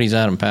 not everybody's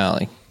Adam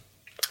Pally.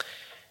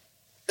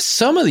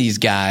 Some of these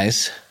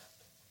guys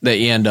that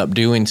you end up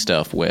doing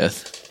stuff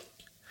with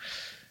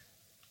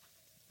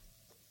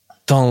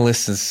don't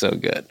listen so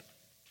good.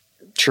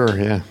 Sure,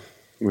 yeah.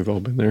 We've all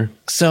been there.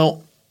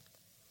 So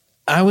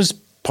I was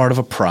part of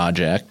a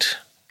project.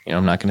 You know,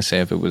 I'm not going to say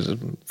if it was a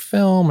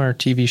film or a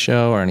TV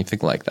show or anything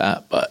like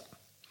that, but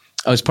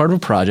I was part of a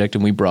project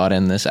and we brought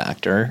in this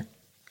actor,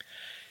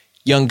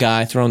 young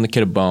guy, throwing the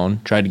kid a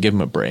bone, tried to give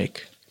him a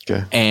break.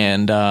 Okay.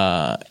 And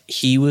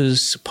he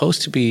was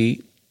supposed to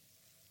be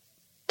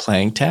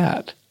playing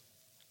Tad,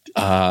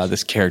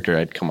 this character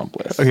I'd come up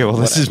with. Okay, well,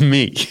 this is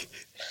me.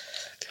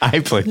 I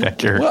played that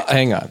character. Well,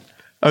 hang on.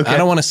 Okay. I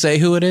don't want to say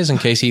who it is in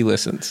case he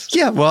listens.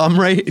 Yeah, well, I'm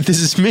right. This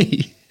is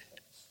me.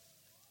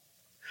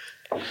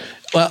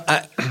 Well,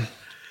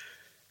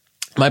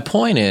 my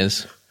point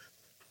is,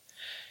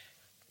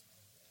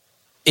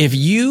 if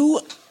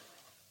you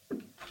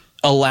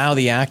allow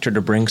the actor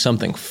to bring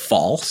something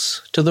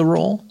false to the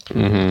role,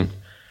 then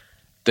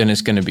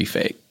it's going to be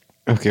fake.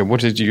 Okay, what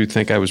did you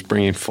think I was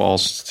bringing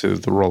false to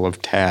the role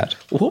of Tad?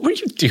 What were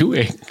you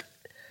doing?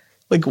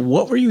 Like,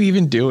 what were you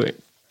even doing?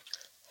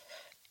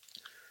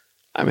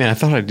 I mean, I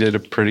thought I did a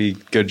pretty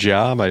good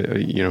job. I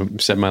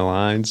said my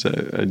lines.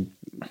 I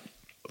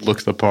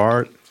looked the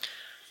part.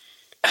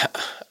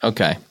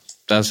 Okay,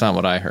 that's not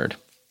what I heard.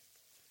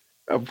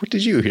 What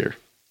did you hear?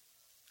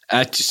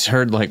 I just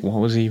heard, like, what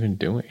was he even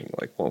doing?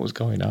 Like, what was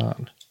going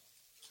on?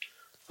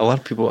 A lot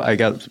of people, I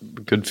got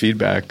good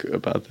feedback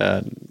about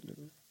that.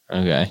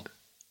 Okay.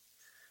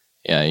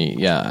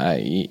 Yeah.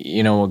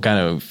 You know what kind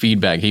of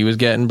feedback he was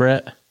getting,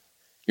 Brett?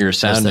 You're a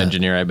sound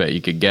engineer. I bet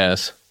you could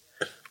guess.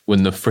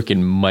 When the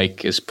freaking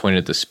mic is pointed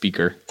at the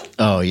speaker.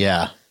 Oh,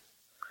 yeah.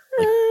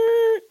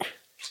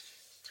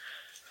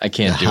 I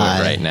can't do it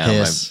right now.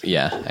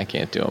 I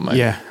can't do it.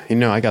 Yeah,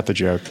 I got the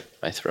joke.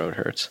 My throat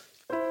hurts.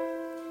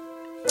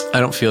 I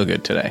don't feel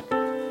good today.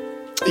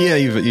 Yeah,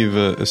 you've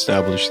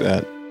established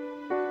that.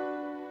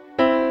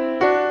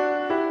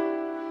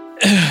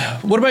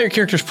 What about your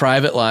characters'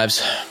 private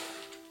lives?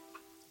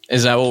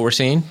 Is that what we're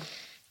seeing?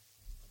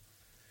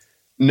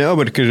 No,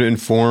 but it could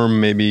inform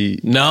maybe.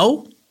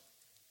 No?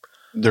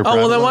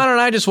 Well, then why don't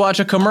I just watch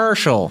a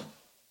commercial?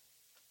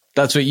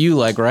 That's what you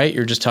like, right?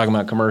 You're just talking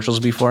about commercials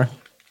before.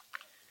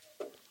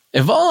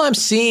 If all I'm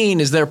seeing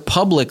is their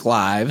public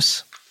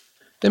lives,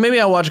 then maybe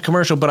I'll watch a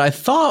commercial. But I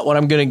thought what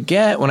I'm going to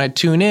get when I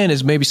tune in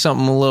is maybe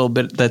something a little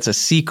bit that's a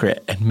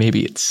secret, and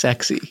maybe it's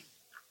sexy.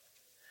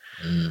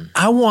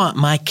 I want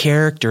my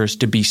characters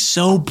to be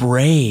so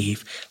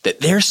brave that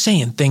they're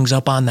saying things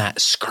up on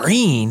that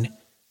screen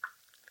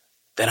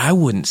that I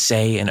wouldn't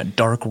say in a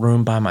dark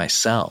room by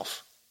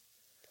myself.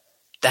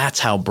 That's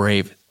how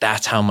brave.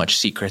 That's how much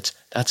secrets.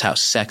 That's how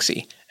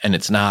sexy. And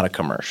it's not a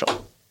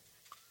commercial.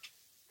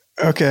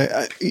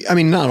 Okay. I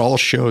mean, not all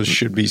shows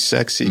should be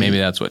sexy. Maybe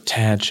that's what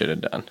Tad should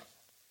have done.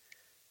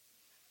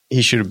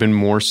 He should have been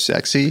more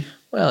sexy?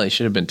 Well, he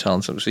should have been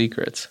telling some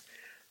secrets.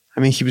 I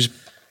mean, he was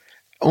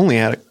only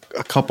had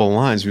a couple of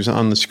lines. He was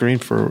on the screen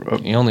for...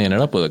 He only ended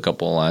up with a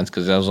couple of lines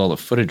because that was all the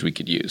footage we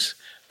could use.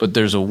 But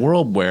there's a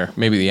world where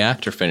maybe the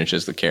actor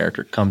finishes the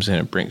character, comes in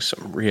and brings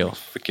some real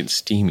freaking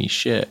steamy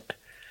shit.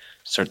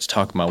 Starts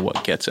talking about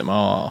what gets him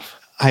off.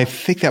 I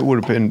think that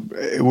would have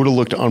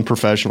looked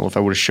unprofessional if I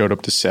would have showed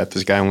up to set.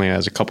 This guy only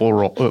has a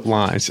couple of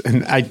lines.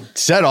 And I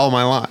said all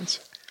my lines.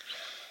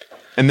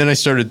 And then I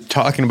started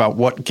talking about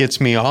what gets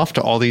me off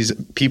to all these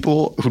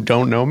people who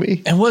don't know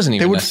me. It wasn't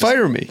even. They would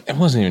fire me. It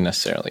wasn't even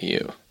necessarily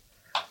you.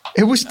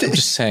 It was. I'm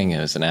just saying it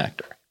as an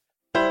actor.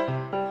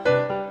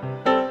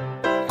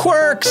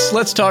 Quirks.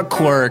 Let's talk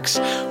quirks.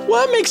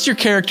 What makes your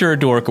character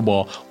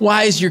adorable?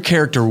 Why is your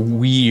character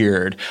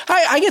weird?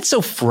 I get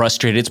so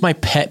frustrated. It's my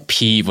pet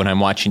peeve when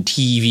I'm watching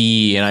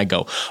TV and I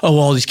go, oh,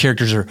 all these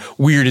characters are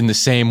weird in the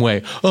same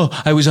way. Oh,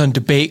 I was on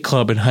debate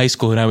club in high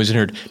school and I was a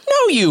nerd.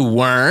 No, you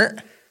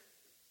weren't.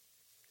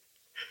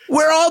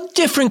 We're all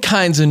different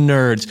kinds of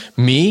nerds.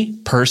 Me,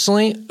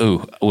 personally,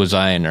 was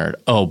I a nerd?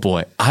 Oh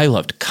boy, I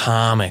loved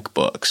comic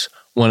books.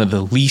 One of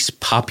the least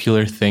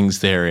popular things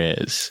there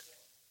is.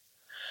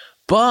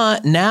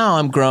 But now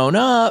I'm grown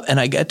up and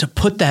I get to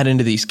put that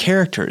into these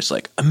characters.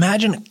 Like,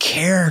 imagine a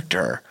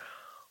character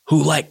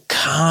who liked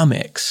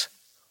comics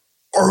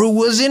or who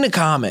was into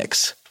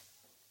comics.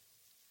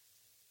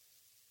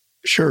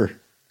 Sure.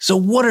 So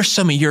what are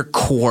some of your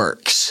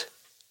quirks?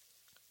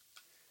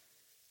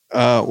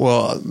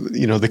 Well,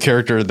 the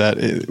character that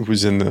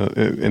was in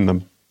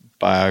the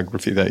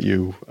biography that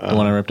you... the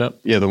one I ripped up?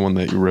 Yeah, the one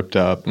that you ripped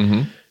up.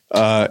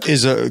 Mm-hmm.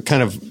 Is a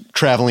kind of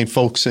traveling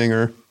folk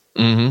singer.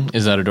 Mm-hmm.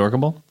 Is that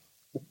adorable?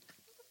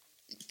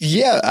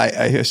 Yeah,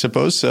 I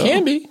suppose so.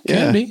 Can be.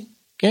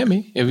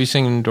 Have you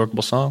sing an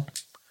adorable song?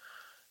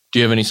 Do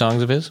you have any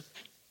songs of his?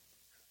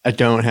 I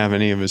don't have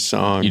any of his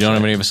songs. You don't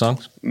have any of his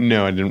songs?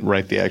 No, I didn't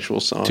write the actual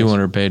songs.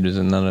 200 pages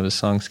and none of his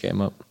songs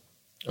came up.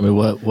 I mean,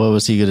 what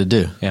was he going to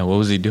do? Yeah, what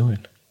was he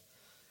doing?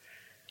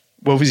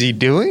 What was he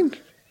doing?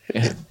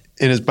 Yeah.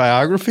 In his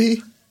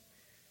biography?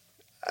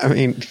 I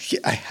mean,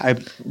 I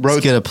wrote...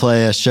 He's going to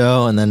play a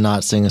show and then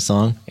not sing a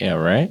song? Yeah,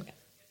 right?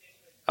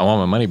 I want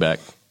my money back.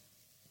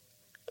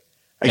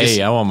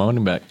 I want my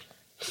money back.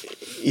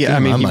 Yeah, I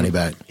mean... my money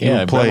back.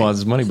 Yeah, Brett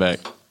wants his money back.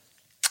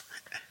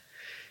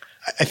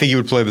 I think he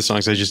would play the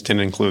songs. I just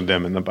didn't include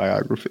them in the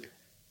biography.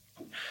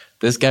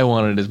 This guy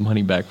wanted his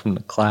money back from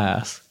the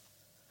class.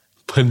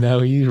 But now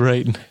he's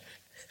writing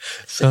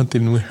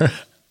something where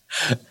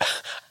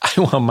I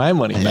want my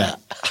money back.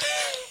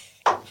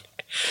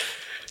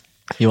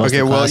 He wants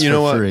okay, well, you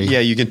know what? Free. Yeah,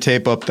 you can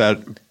tape up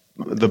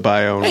the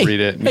bio and read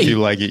it. And if you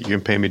like it, you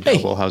can pay me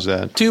double. How's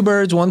that? 2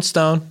 birds, 1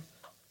 stone.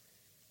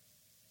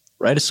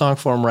 Write a song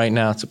for him right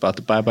now. It's about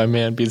the Bye Bye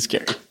Man being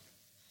scary.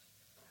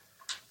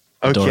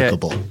 Okay.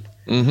 Adorable.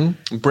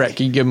 Mm-hmm. Brett,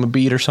 can you give him a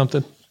beat or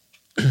something?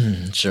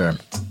 Sure.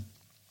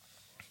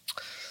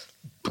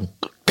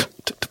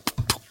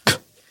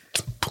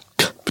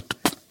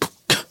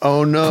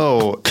 Oh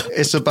no,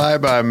 it's the Bye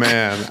Bye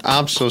Man.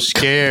 I'm so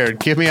scared.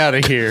 Get me out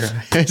of here.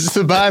 It's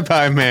the Bye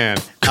Bye Man.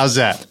 How's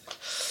that?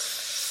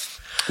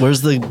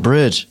 Where's the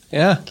bridge?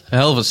 Yeah, a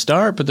hell of a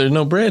start, but there's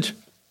no bridge.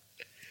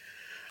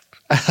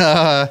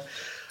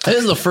 This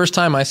is the first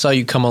time I saw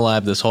you come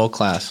alive this whole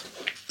class.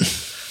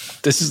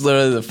 This is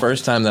literally the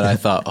first time that I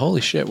thought,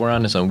 holy shit, we're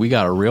on this one. We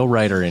got a real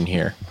writer in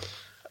here.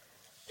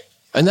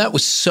 And that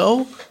was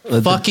so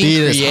fucking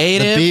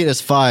creative. The beat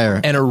is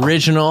fire. And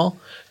original.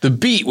 The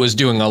beat was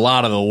doing a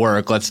lot of the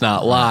work, let's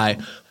not lie.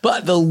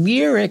 But the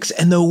lyrics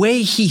and the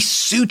way he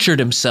sutured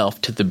himself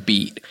to the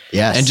beat.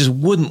 Yes. And just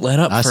wouldn't let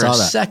up for a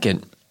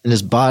second. And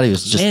his body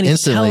was just Man, he's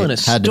instantly telling a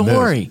had to move.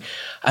 story.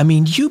 I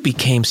mean, you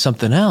became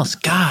something else.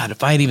 God,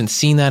 if I had even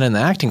seen that in the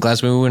acting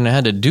class, maybe we wouldn't have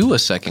had to do a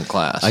second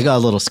class. I got a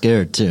little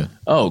scared too.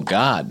 Oh,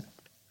 God.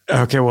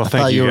 Okay, well, thought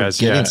thank you you were guys.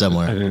 getting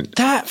somewhere. I didn't-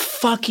 That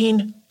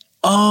fucking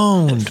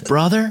owned,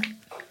 brother.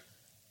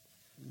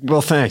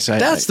 well, thanks.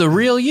 That's the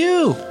real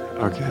you.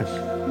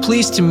 okay.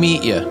 Pleased to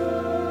meet you.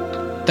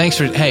 Thanks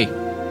for, hey,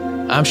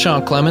 I'm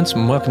Sean Clements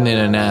and welcome to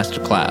an Aster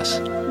class.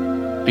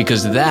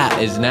 Because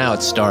that is now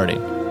it's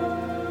starting.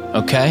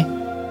 Okay?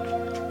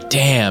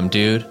 Damn,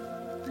 dude.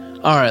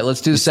 All right,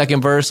 let's do the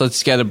second verse.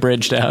 Let's get a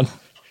bridge down.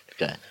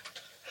 Okay.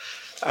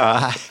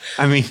 I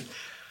mean,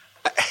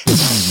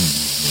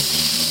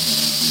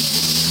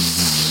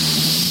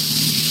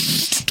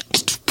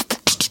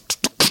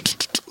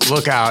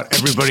 look out,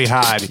 everybody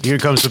hide. Here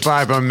comes the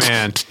bye-bye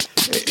man.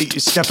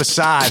 Step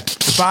aside.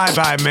 The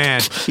bye-bye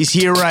man. He's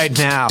here right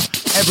now.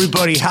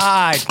 Everybody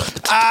hide.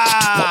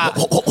 Ah!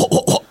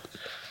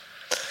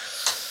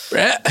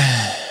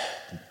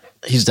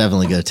 He's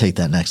definitely going to take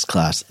that next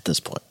class at this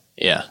point.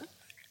 Yeah.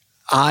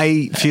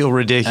 I feel After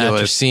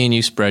ridiculous. seeing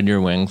you spread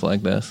your wings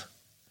like this.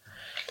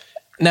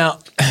 Now,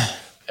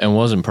 it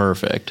wasn't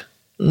perfect,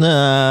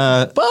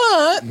 Nah.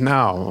 but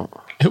No.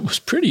 it was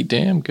pretty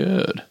damn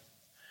good.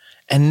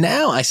 And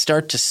now I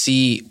start to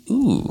see,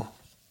 ooh,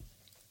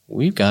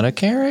 we've got a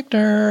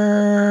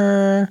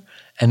character.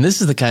 And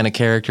this is the kind of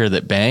character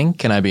that, Bang,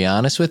 can I be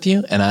honest with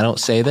you? And I don't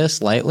say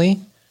this lightly,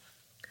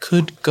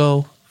 could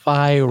go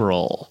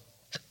viral.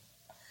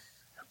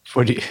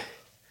 What do you,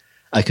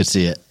 I could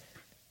see it.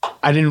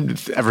 I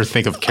didn't ever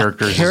think of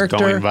characters as Character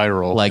going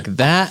viral. like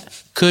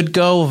that could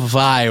go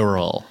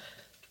viral.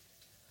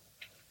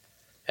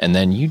 And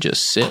then you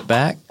just sit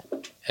back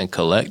and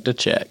collect the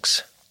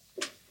checks.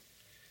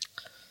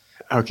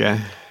 Okay.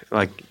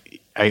 Like,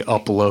 I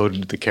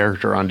upload the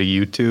character onto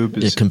YouTube.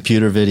 The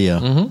computer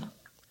video.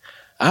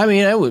 I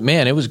mean,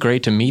 it was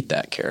great to meet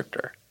that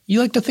character. You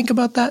like to think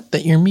about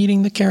that you're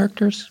meeting the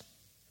characters?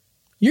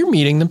 You're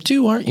meeting them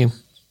too, aren't you?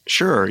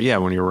 Sure, yeah,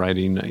 when you're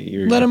writing.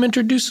 You're, Let them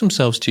introduce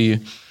themselves to you.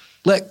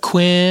 Let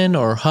Quinn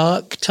or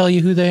Huck tell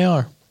you who they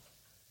are.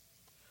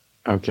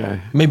 Okay.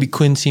 Maybe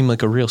Quinn seemed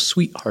like a real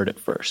sweetheart at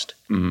first.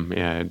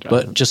 Yeah.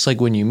 But just like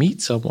when you meet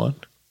someone,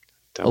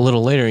 a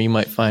little later you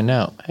might find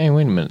out, hey,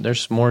 wait a minute,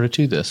 there's more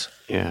to this.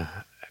 Yeah,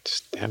 I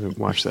just haven't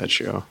watched that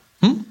show.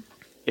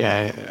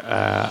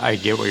 Yeah, I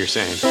get what you're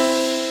saying.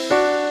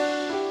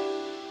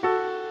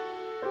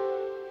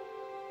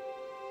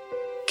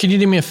 Could you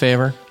do me a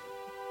favor?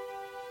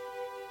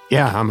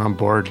 Yeah, I'm on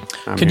board.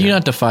 Could you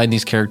not define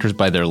these characters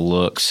by their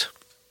looks?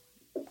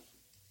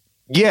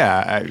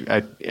 Yeah,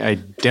 I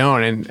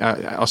don't, and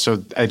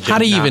also I did How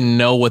do you not- even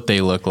know what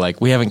they look like?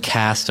 We haven't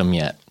cast them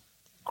yet.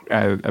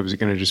 I was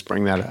going to just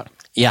bring that up.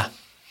 Yeah.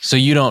 So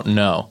you don't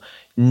know.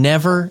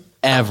 Never,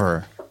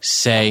 ever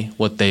say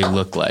what they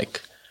look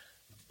like.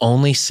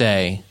 Only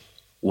say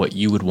what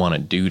you would want to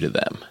do to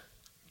them.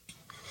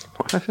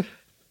 What?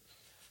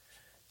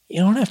 You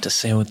don't have to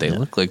say what they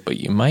look like, but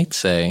you might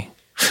say,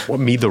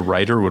 What me, the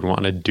writer, would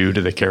want to do to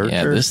the character?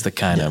 yeah, this is the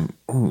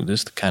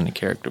kind of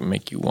character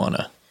make you want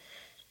to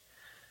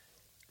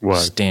What?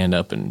 stand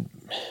up and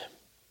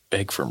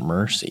beg for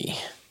mercy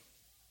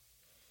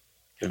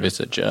if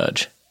it's a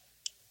judge.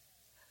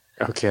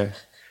 Okay,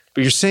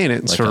 but you're saying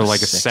it in sort of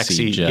like a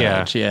sexy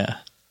judge. yeah. Yeah.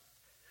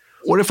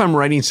 What if I'm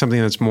writing something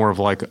that's more of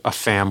like a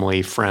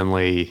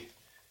family-friendly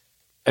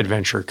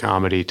adventure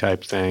comedy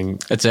type thing?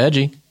 It's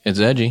edgy. It's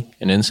edgy.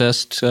 An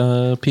incest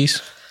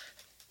piece.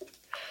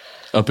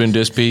 Up in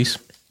this piece.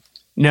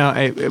 No,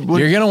 it would,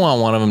 You're going to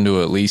want one of them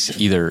to at least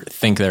either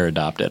think they're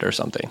adopted or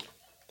something.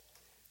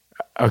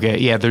 okay.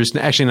 Yeah, there's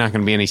actually not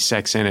going to be any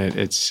sex in it.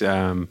 It's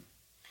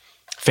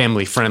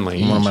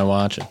family-friendly. What am I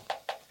watching?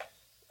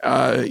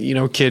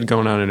 Kid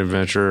going on an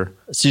adventure.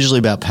 It's usually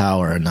about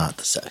power and not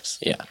the sex.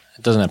 Yeah.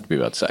 It doesn't have to be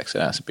about sex.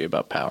 It has to be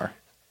about power.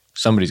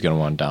 Somebody's going to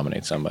want to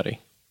dominate somebody.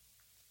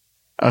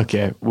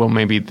 Okay, well,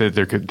 maybe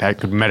that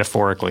could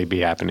metaphorically be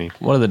happening.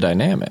 What are the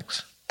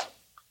dynamics?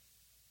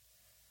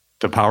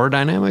 The power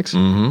dynamics?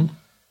 And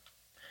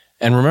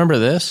remember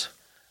this,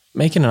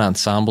 making an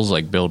ensemble's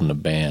like building a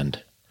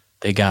band.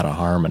 They got to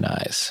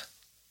harmonize.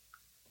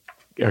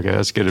 Okay,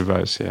 that's good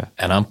advice, yeah.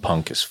 And I'm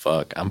punk as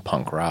fuck. I'm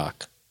punk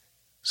rock.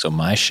 So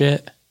my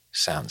shit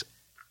sounds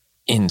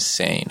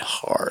insane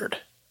hard.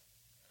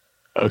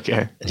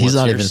 Okay. And he's What's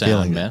not your even sound,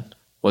 feeling man. it.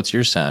 What's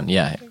your sound?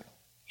 Yeah.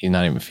 He's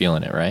not even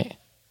feeling it, right?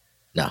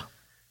 No.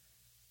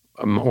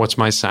 What's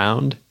my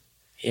sound?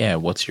 Yeah,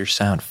 what's your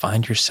sound?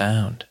 Find your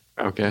sound.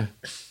 Okay.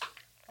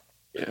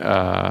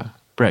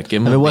 Brett,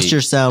 give him I a mean, what's beat.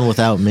 your sound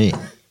without me?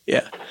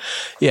 Yeah.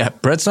 Yeah,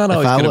 Brett's not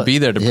always I going to would- be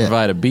there to yeah.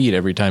 provide a beat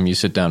every time you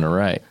sit down to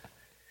write.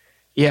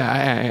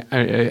 Yeah, I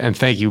and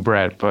thank you,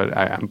 Brett, but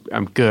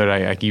I'm good.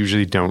 I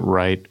usually don't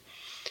write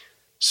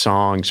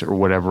songs or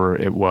whatever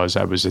it was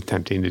I was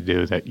attempting to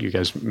do that you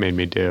guys made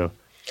me do.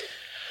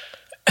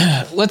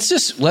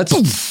 Let's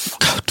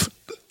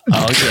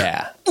oh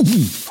yeah.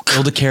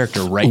 Build a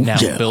character right now.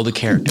 yeah. Build a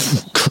character.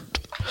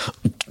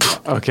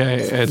 Okay,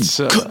 it's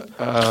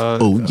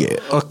Oh yeah.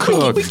 a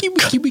cook.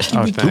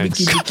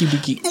 Thanks.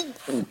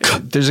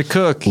 There's a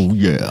cook. Oh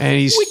yeah. And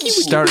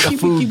he's starting a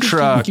food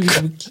truck.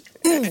 And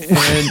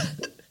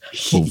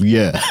Oh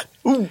yeah.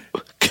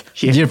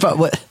 You're about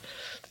what?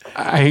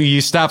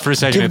 you stop for a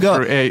second. Keep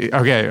going.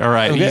 Okay, all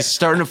right. Okay. He's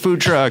starting a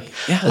food truck,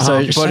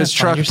 sorry, but his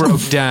truck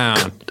broke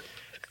down.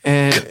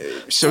 And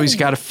so he's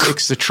got to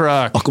fix the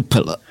truck.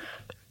 Acapella.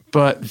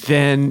 But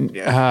then,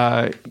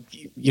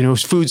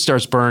 his food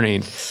starts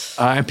burning.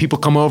 And people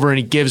come over and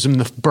he gives them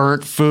the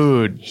burnt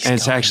food. And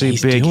it's actually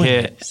a big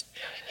hit.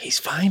 He's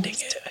finding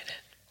it.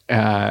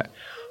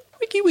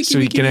 So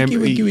he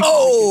can...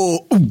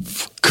 Oh,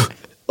 oof.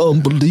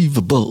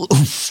 Unbelievable.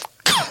 Oof.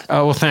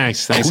 Oh, well,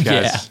 thanks. Thanks,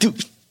 guys. Yeah.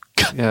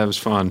 Yeah, that was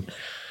fun.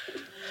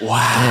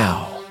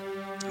 Wow.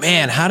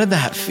 Man, how did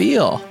that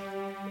feel?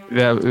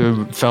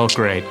 That felt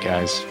great,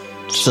 guys.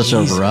 Such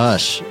a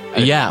rush.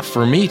 Yeah,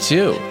 for me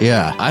too.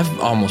 Yeah. I've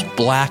almost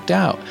blacked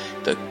out.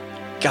 The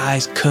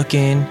guy's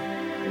cooking.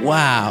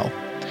 Wow.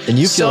 And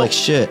you So- feel like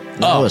shit.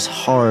 That was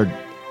hard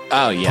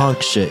Oh, yeah.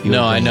 punk shit.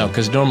 No, I know,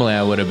 because normally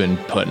I would have been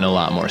putting a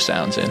lot more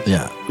sounds in.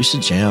 Yeah. We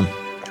should jam.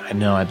 I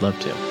know, I'd love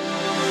to.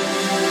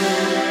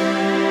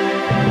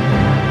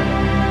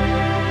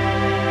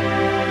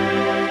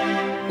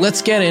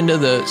 Let's get into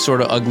the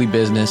sort of ugly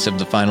business of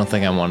the final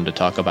thing I wanted to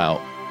talk about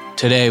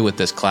today with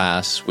this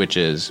class, which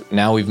is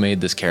now we've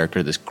made this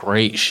character, this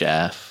great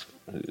chef,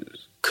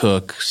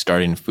 cook,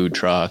 starting a food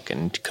truck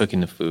and cooking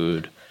the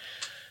food,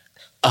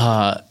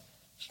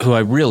 who I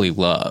really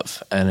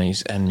love. And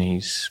he's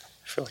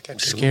I feel like I do.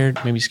 scared,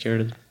 maybe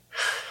scared of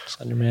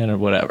Slender Man or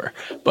whatever.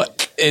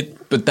 But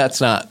that's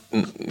not,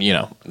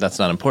 that's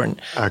not important.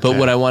 Okay. But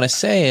what I want to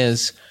say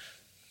is,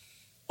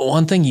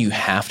 one thing you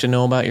have to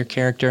know about your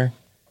character: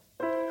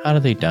 how do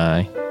they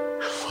die?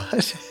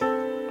 What?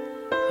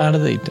 How do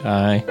they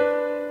die?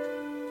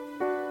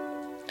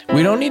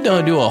 We don't need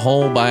to do a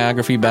whole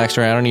biography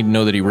backstory. I don't need to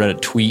know that he read a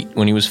tweet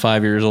when he was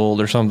 5 years old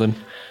or something.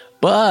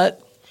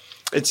 But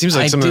It seems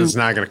like I something do- that's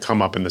not going to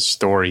come up in the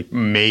story,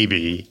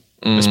 maybe.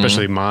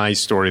 Especially my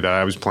story that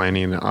I was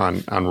planning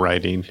on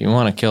writing. if you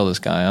want to kill this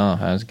guy off,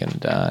 how's he going to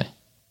die?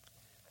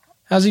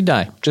 How's he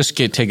die? Just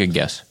take a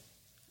guess.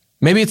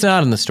 Mean it's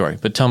not in the story,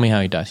 but tell me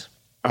how he dies.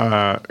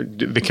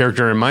 The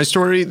character in my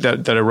story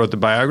that I wrote the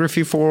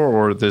biography for,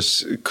 or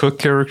this cook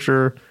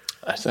character?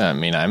 I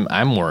mean,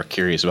 I'm more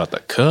curious about the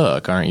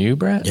cook, aren't you,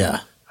 Brett? Yeah.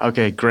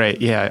 Okay, great.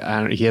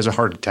 Yeah, he has a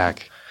heart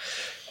attack.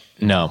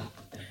 No.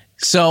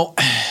 So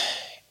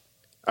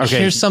Okay,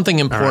 here's something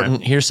important. All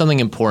right. Here's something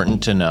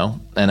important to know,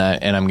 and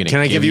I'm going to. Can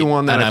I give you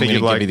one that and I I'm think gonna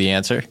you'd like? give you the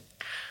answer.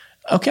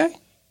 Okay.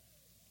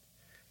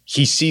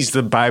 He sees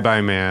the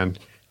Bye-Bye Man,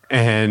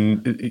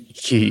 and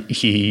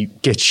he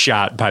gets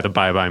shot by the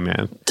Bye-Bye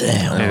Man.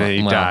 Damn. And then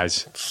he Well,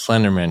 dies.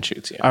 Slenderman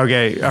shoots you.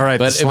 Okay, all right.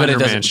 But the Slender it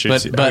Man doesn't.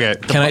 shoots you. But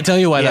Okay, can I tell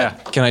you why yeah.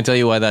 that? Can I tell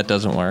you why that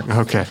doesn't work?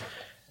 Okay.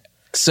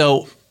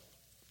 So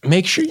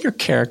make sure your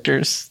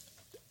characters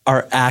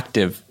are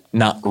active,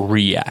 not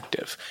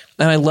reactive.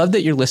 And I love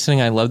that you're listening.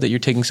 I love that you're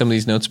taking some of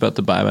these notes about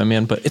the Bye-Bye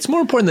Man, but it's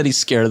more important that he's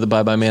scared of the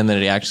Bye-Bye Man than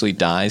it actually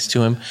dies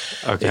to him.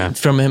 Okay.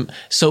 From him.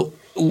 So,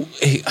 God,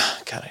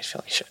 I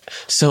feel like shit.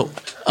 So,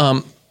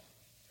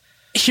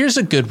 here's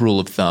a good rule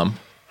of thumb.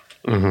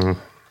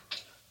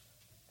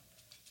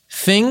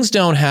 Things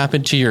don't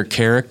happen to your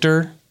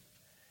character.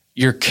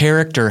 Your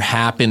character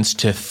happens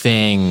to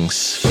things.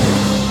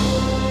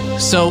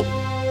 So,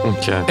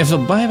 Okay. if a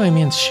Bye-Bye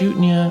Man's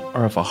shooting you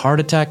or if a heart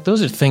attack,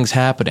 those are things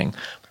happening.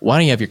 Why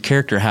don't you have your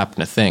character happen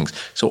to things?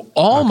 So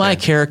all my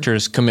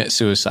characters commit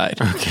suicide.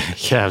 Okay.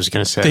 Yeah, I was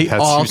going to say They that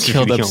all seems to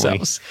kill be the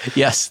themselves.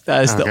 Yes,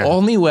 that is the Okay.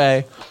 only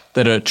way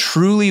that a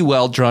truly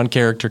well-drawn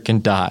character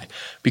can die.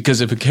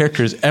 Because if a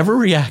character is ever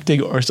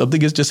reacting or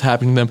something is just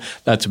happening to them,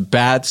 that's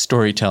bad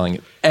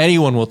storytelling.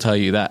 Anyone will tell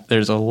you that.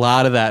 There's a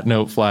lot of that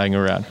note flying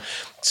around.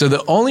 So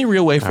the only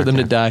real way for them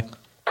to die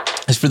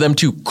is for them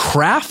to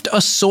craft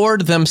a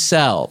sword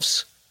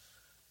themselves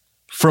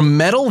from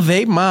metal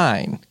they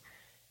mine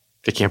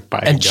They can't buy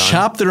a and gun.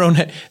 chop their own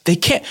head. They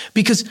can't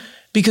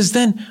because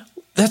then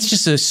that's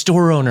just a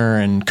store owner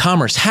and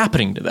commerce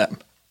happening to them.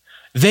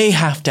 They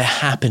have to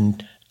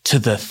happen to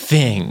the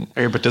thing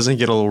Okay, but doesn't it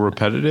get a little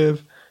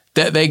repetitive?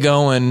 that they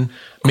go and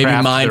maybe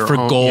Craft mine their for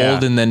own- gold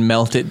yeah. and then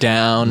melt it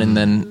down and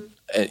then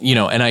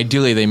and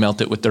ideally they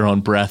melt it with their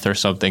own breath or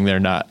something. They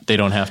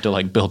don't have to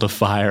like build a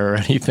fire or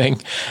anything.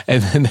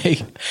 And then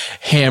they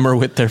hammer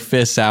with their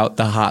fists out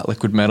the hot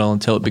liquid metal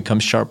until it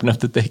becomes sharp enough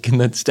that they can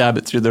then stab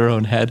it through their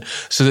own head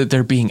so that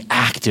they're being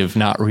active,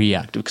 not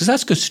reactive. Because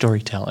that's good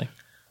storytelling.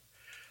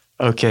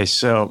 Okay,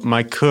 so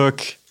my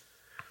cook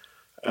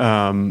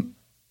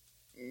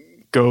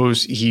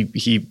goes,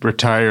 he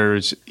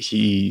retires,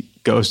 he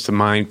goes to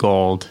mine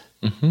gold,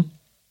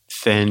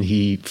 then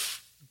he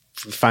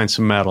finds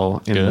some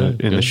metal in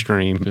the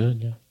stream,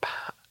 Good, yeah.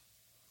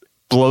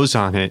 blows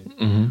on it.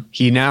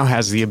 He now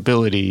has the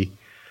ability,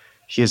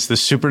 he has the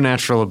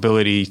supernatural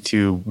ability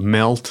to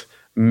melt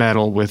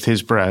metal with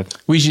his breath.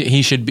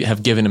 He should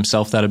have given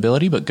himself that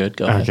ability, but good.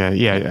 Go ahead. Okay,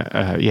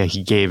 yeah.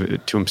 He gave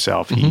it to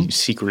himself. He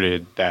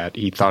secreted that.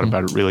 He thought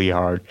about it really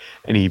hard,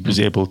 and he was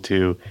able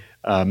to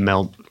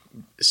melt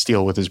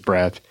steel with his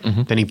breath.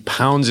 Then he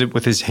pounds it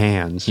with his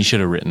hands. He should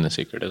have written the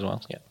secret as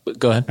well. Yeah, but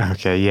go ahead.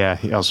 Okay, yeah.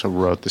 He also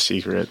wrote the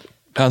secret.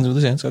 Pounds it with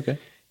his hands. Okay.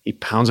 He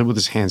pounds it with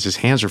his hands. His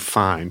hands are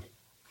fine.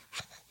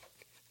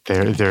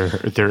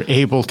 They're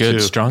able to.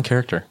 Good, strong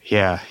character.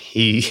 Yeah,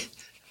 he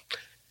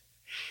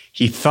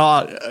gave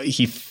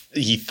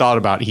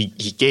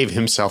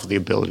himself the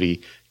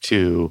ability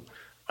to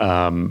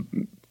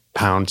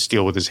pound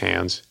steel with his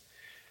hands,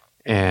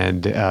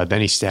 and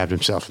then he stabbed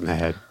himself in the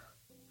head.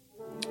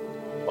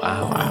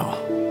 Wow.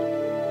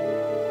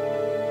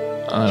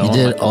 He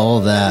did all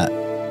that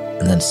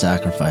and then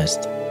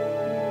sacrificed.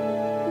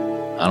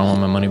 I don't want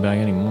my money back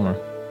anymore.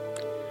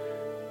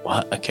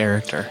 What a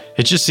character.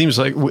 It just seems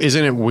like,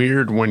 isn't it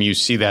weird when you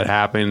see that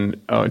happen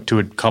to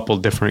a couple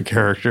different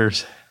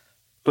characters?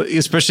 But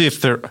especially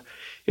if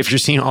you're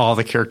seeing all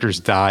the characters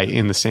die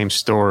in the same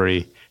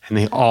story and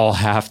they all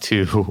have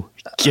to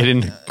get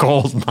into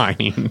gold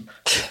mining.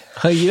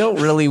 You don't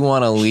really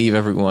want to leave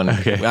everyone.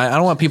 Okay. I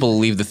don't want people to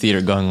leave the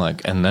theater going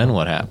like, and then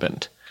what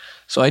happened?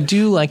 So I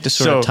do like to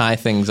sort of tie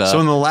things up.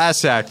 So in the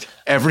last act,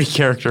 every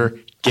character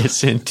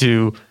gets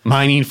into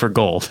mining for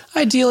gold.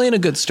 Ideally, in a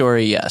good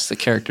story, yes, the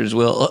characters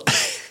will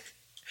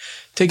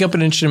take up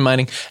an interest in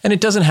mining. And it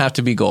doesn't have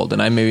to be gold,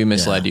 and I maybe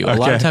misled you. A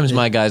lot of times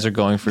my guys are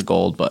going for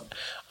gold, but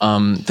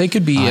they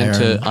could be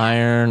into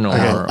iron or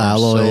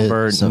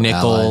alloy, silver,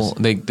 nickel.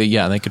 They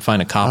could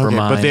find a copper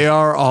mine. But they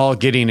are all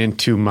getting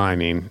into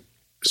mining.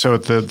 So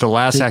at the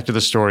last act of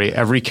the story,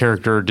 every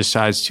character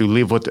decides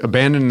to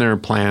abandon their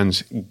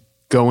plans,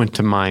 go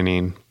into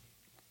mining,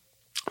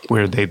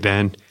 where they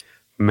then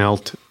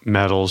melt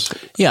metals.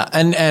 Yeah,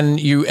 and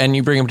you bring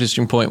up an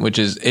interesting point, which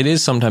is it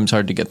is sometimes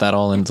hard to get that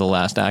all into the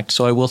last act.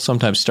 So I will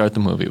sometimes start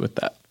the movie with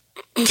that.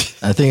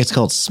 I think it's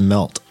called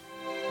smelt.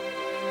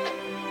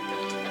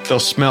 They'll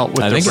smelt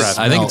with their breath.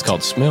 I think it's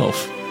called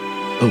smilf.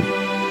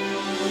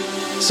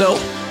 Oh. So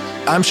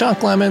I'm Sean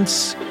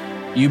Clements.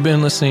 You've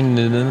been listening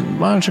to the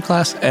Monitor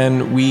Class,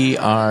 and we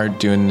are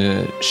doing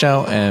the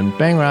show and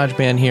Bang Raj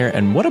Band here.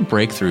 And what a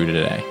breakthrough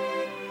today!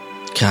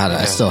 God,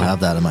 I still have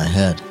that in my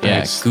head.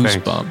 Yeah,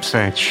 goosebumps.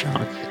 Thanks,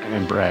 Sean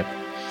and Brett.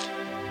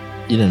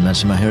 You didn't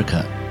mention my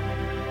haircut.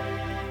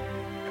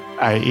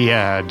 I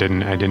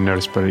didn't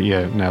notice, but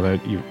now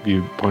that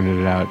you pointed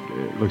it out,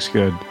 it looks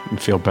good and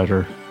feel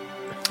better.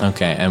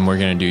 Okay, and we're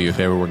going to do you a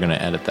favor. We're going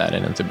to edit that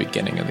in at the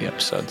beginning of the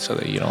episode so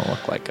that you don't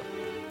look like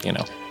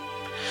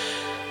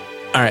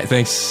All right,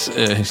 thanks.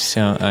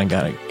 So I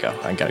gotta go.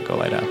 I gotta go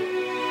lie down.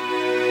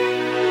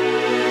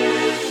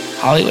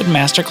 Hollywood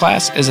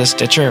Masterclass is a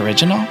Stitcher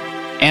original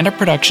and a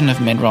production of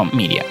Midroll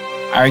Media.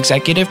 Our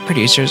executive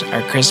producers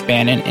are Chris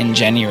Bannon and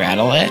Jenny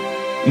Radelet.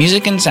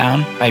 Music and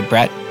sound by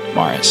Brett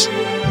Morris.